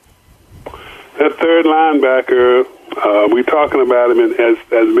Fame. That third linebacker, we're talking about him as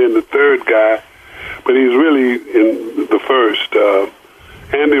being the third guy, but he's really in the first.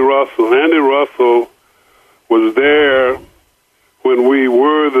 Andy Russell. Andy Russell was there when we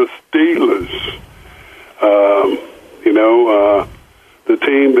were the Steelers. The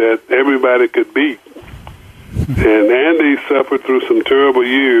team that everybody could beat. And Andy suffered through some terrible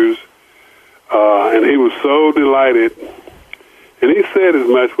years, and he was so delighted. And he said as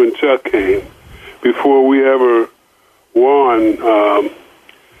much when Chuck came, before we ever won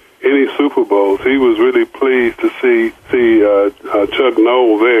any Super Bowls. He was really pleased to see Chuck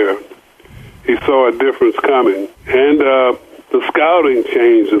Noll there. He saw a difference coming. And the scouting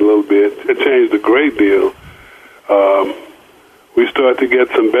changed a little bit. It changed a great deal. We started to get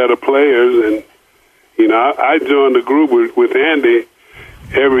some better players, and I joined the group with Andy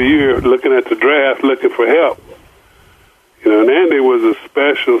every year, looking at the draft, looking for help. And Andy was a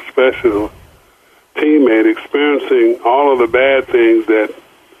special teammate, experiencing all of the bad things that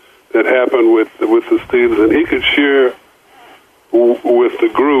happened with the Steelers, and he could share with the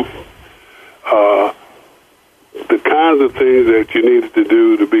group the kinds of things that you needed to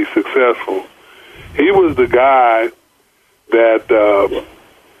do to be successful. He was the guy that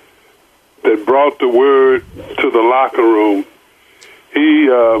brought the word to the locker room. He,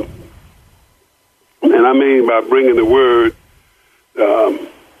 and I mean by bringing the word,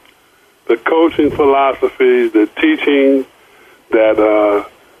 the coaching philosophies, the teaching that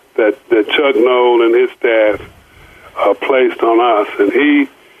Chuck Noll and his staff placed on us, and he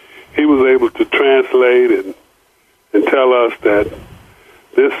was able to translate and tell us that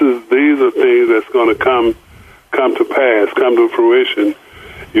these are things that's going to come to pass, come to fruition.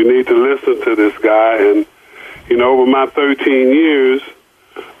 You need to listen to this guy. And, over my 13 years,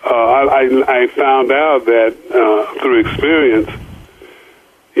 I found out that through experience,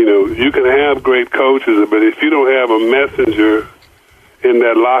 you can have great coaches, but if you don't have a messenger in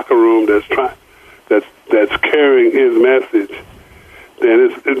that locker room that's carrying his message,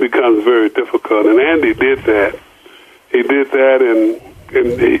 then it becomes very difficult. And Andy did that. He did that, and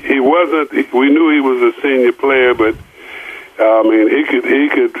he wasn't. We knew he was a senior player, but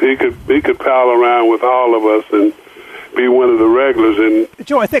he could pal around with all of us and be one of the regulars. And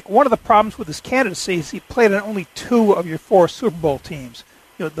Joe, I think one of the problems with his candidacy is he played on only 2 of your 4 Super Bowl teams.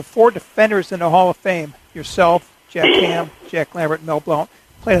 The 4 defenders in the Hall of Fame, yourself, Jack Ham, Jack Lambert, Mel Blount,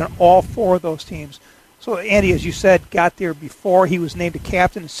 played on all 4 of those teams. So Andy, as you said, got there before he was named a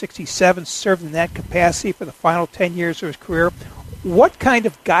captain in '67, served in that capacity for the final 10 years of his career. What kind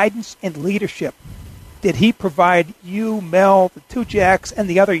of guidance and leadership did he provide you, Mel, the 2 Jacks, and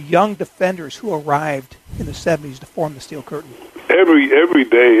the other young defenders who arrived in the '70s to form the Steel Curtain? every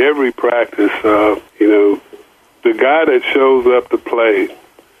day, every practice, the guy that shows up to play,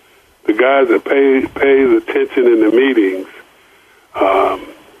 the guy that pays attention in the meetings,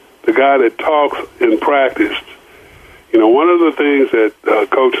 the guy that talks in practice. One of the things that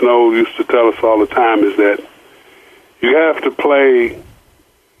Coach Knowles used to tell us all the time is that you have to play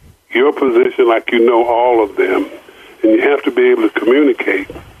your position like you know all of them, and you have to be able to communicate.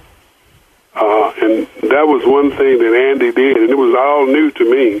 And that was one thing that Andy did, and it was all new to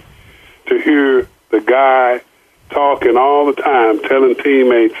me to hear the guy talking all the time, telling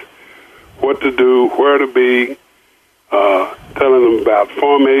teammates what to do, where to be, telling them about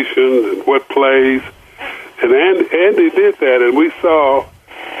formations and what plays. And Andy did that, and we saw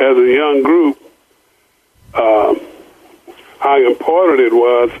as a young group how important it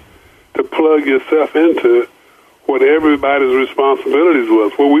was to plug yourself into what everybody's responsibilities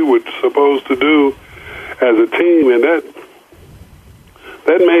was, what we were supposed to do as a team, and that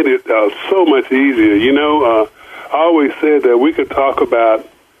made it so much easier. I always said that we could talk about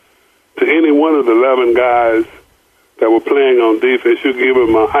to any one of the 11 guys that were playing on defense. You give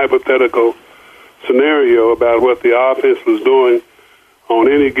them a hypothetical scenario about what the offense was doing on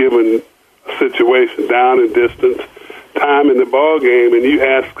any given situation, down and distance, time in the ball game, and you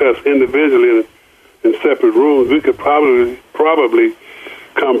ask us individually in separate rooms, we could probably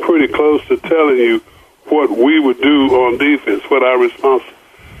come pretty close to telling you what we would do on defense, what our response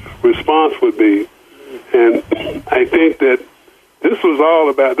would be. And I think that this was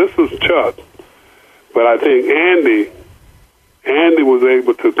Chuck, but I think Andy was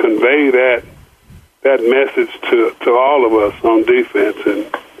able to convey that message to all of us on defense. And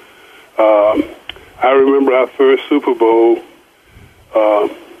I remember our first Super Bowl,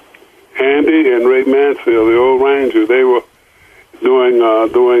 Andy and Ray Mansfield, the old Ranger, they were doing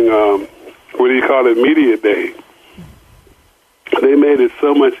media day. They made it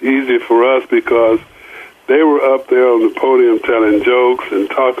so much easier for us because they were up there on the podium telling jokes and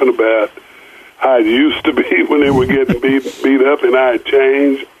talking about how it used to be when they were getting beat up and how it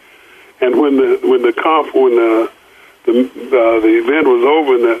changed. And when the event was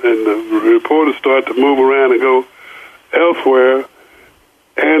over and the reporters started to move around and go elsewhere,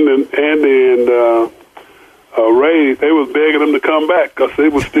 Andy and Ray, they was begging them to come back because they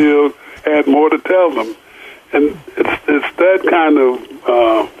were still had more to tell them. And it's that kind of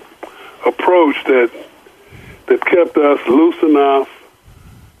approach that kept us loose enough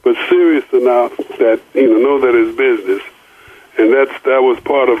but serious enough that know that it's business. And that was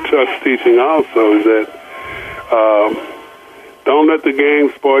part of Chuck's teaching also, is that don't let the game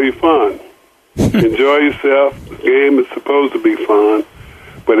spoil your fun. Enjoy yourself. The game is supposed to be fun,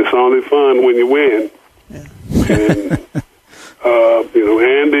 but it's only fun when you win. Yeah. And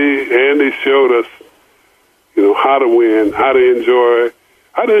Andy showed us, how to win, how to enjoy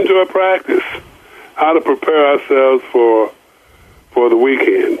practice, how to prepare ourselves for the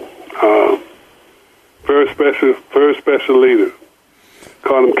weekend. Very special leader.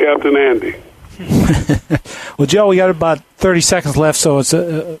 Call him Captain Andy. Well, Joe, we got about 30 seconds left, so it's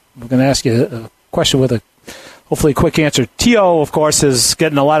we're going to ask you a question with hopefully a quick answer. T.O., of course, is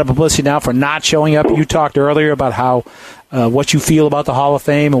getting a lot of publicity now for not showing up. You talked earlier about how what you feel about the Hall of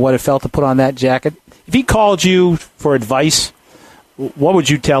Fame and what it felt to put on that jacket. If he called you for advice, what would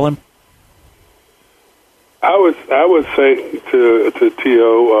you tell him? I would say to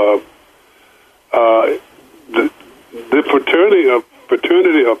T.O., the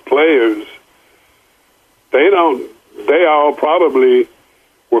fraternity of players, they all probably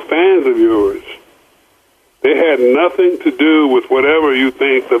were fans of yours. They had nothing to do with whatever you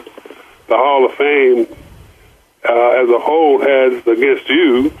think the Hall of Fame as a whole has against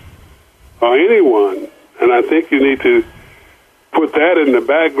you or anyone. And I think you need to put that in the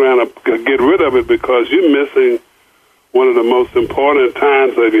background, get rid of it, because you're missing one of the most important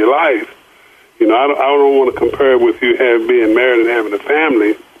times of your life. I don't want to compare it with you being married and having a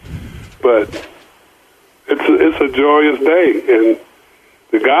family, but it's a joyous day, and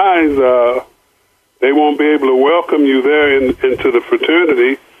the guys they won't be able to welcome you there into the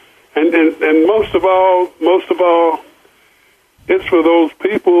fraternity, and most of all, it's for those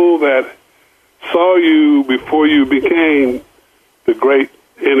people that saw you before you became the great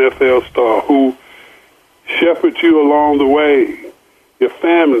NFL star, who shepherded you along the way, your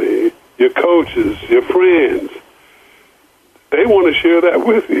family, your coaches, your friends. They want to share that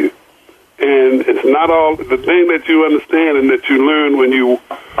with you. And it's not all the thing that you understand and that you learn when you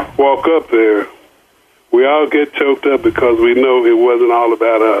walk up there. We all get choked up because we know it wasn't all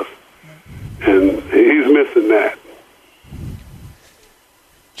about us. And he's missing that.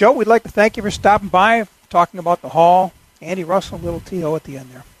 Joe, we'd like to thank you for stopping by, talking about the Hall. Andy Russell and Little T.O. at the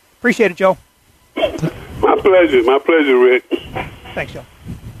end there. Appreciate it, Joe. My pleasure, Rick. Thanks, Joe.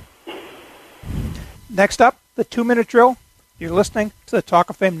 Next up, the 2-minute drill. You're listening to the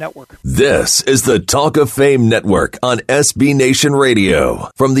Talk of Fame Network. This is the Talk of Fame Network on SB Nation Radio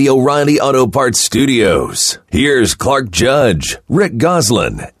from the O'Reilly Auto Parts Studios. Here's Clark Judge, Rick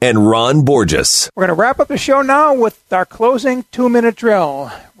Goslin, and Ron Borges. We're going to wrap up the show now with our closing 2-minute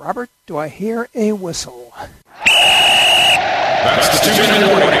drill. Robert, do I hear a whistle? That's the 2-minute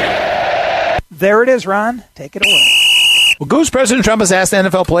warning. There it is, Ron. Take it away. Well, Goose, President Trump has asked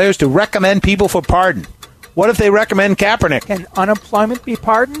NFL players to recommend people for pardon. What if they recommend Kaepernick? Can unemployment be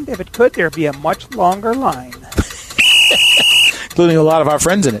pardoned? If it could, there'd be a much longer line. Including a lot of our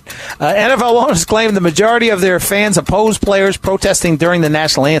friends in it. NFL owners claim the majority of their fans oppose players protesting during the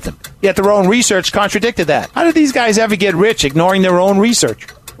national anthem. Yet their own research contradicted that. How did these guys ever get rich ignoring their own research?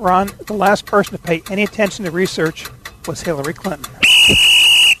 Ron, the last person to pay any attention to research was Hillary Clinton.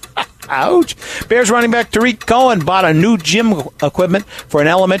 Ouch. Bears running back Tariq Cohen bought a new gym equipment for an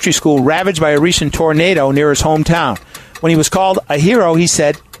elementary school ravaged by a recent tornado near his hometown. When he was called a hero, he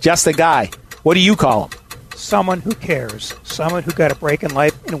said, just a guy. What do you call him? Someone who cares. Someone who got a break in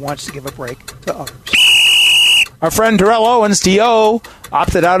life and wants to give a break to others. Our friend Terrell Owens, T.O.,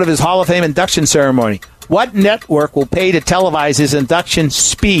 opted out of his Hall of Fame induction ceremony. What network will pay to televise his induction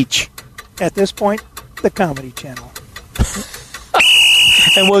speech? At this point, the Comedy Channel.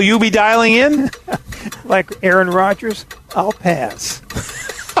 And will you be dialing in? Like Aaron Rodgers, I'll pass.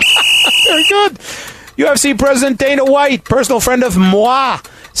 Very good. UFC President Dana White, personal friend of moi,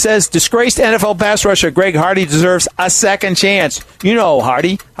 says disgraced NFL pass rusher Greg Hardy deserves a second chance. You know,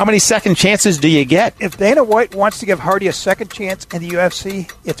 Hardy, how many second chances do you get? If Dana White wants to give Hardy a second chance in the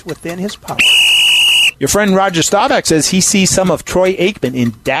UFC, it's within his power. Your friend Roger Staubach says he sees some of Troy Aikman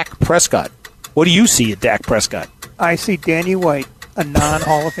in Dak Prescott. What do you see at Dak Prescott? I see Danny White, a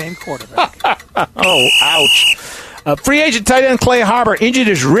non-Hall of Fame quarterback. Oh, ouch. Free agent tight end Clay Harbor injured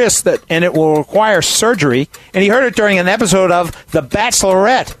his wrist and it will require surgery, and he heard it during an episode of The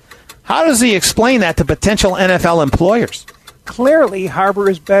Bachelorette. How does he explain that to potential NFL employers? Clearly, Harbor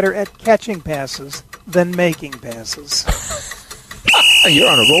is better at catching passes than making passes. You're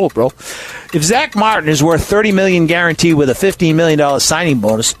on a roll, bro. If Zach Martin is worth $30 million guaranteed with a $15 million signing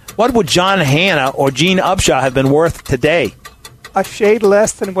bonus, what would John Hanna or Gene Upshaw have been worth today? A shade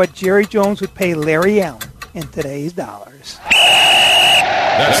less than what Jerry Jones would pay Larry Allen in today's dollars.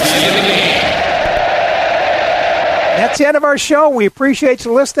 That's the end of the game. That's the end of our show. We appreciate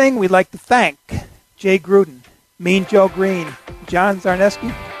you listening. We'd like to thank Jay Gruden, Mean Joe Green, John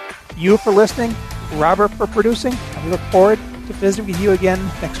Zarneski, you for listening, Robert for producing, and we look forward to visiting with you again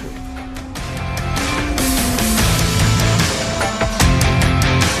next week.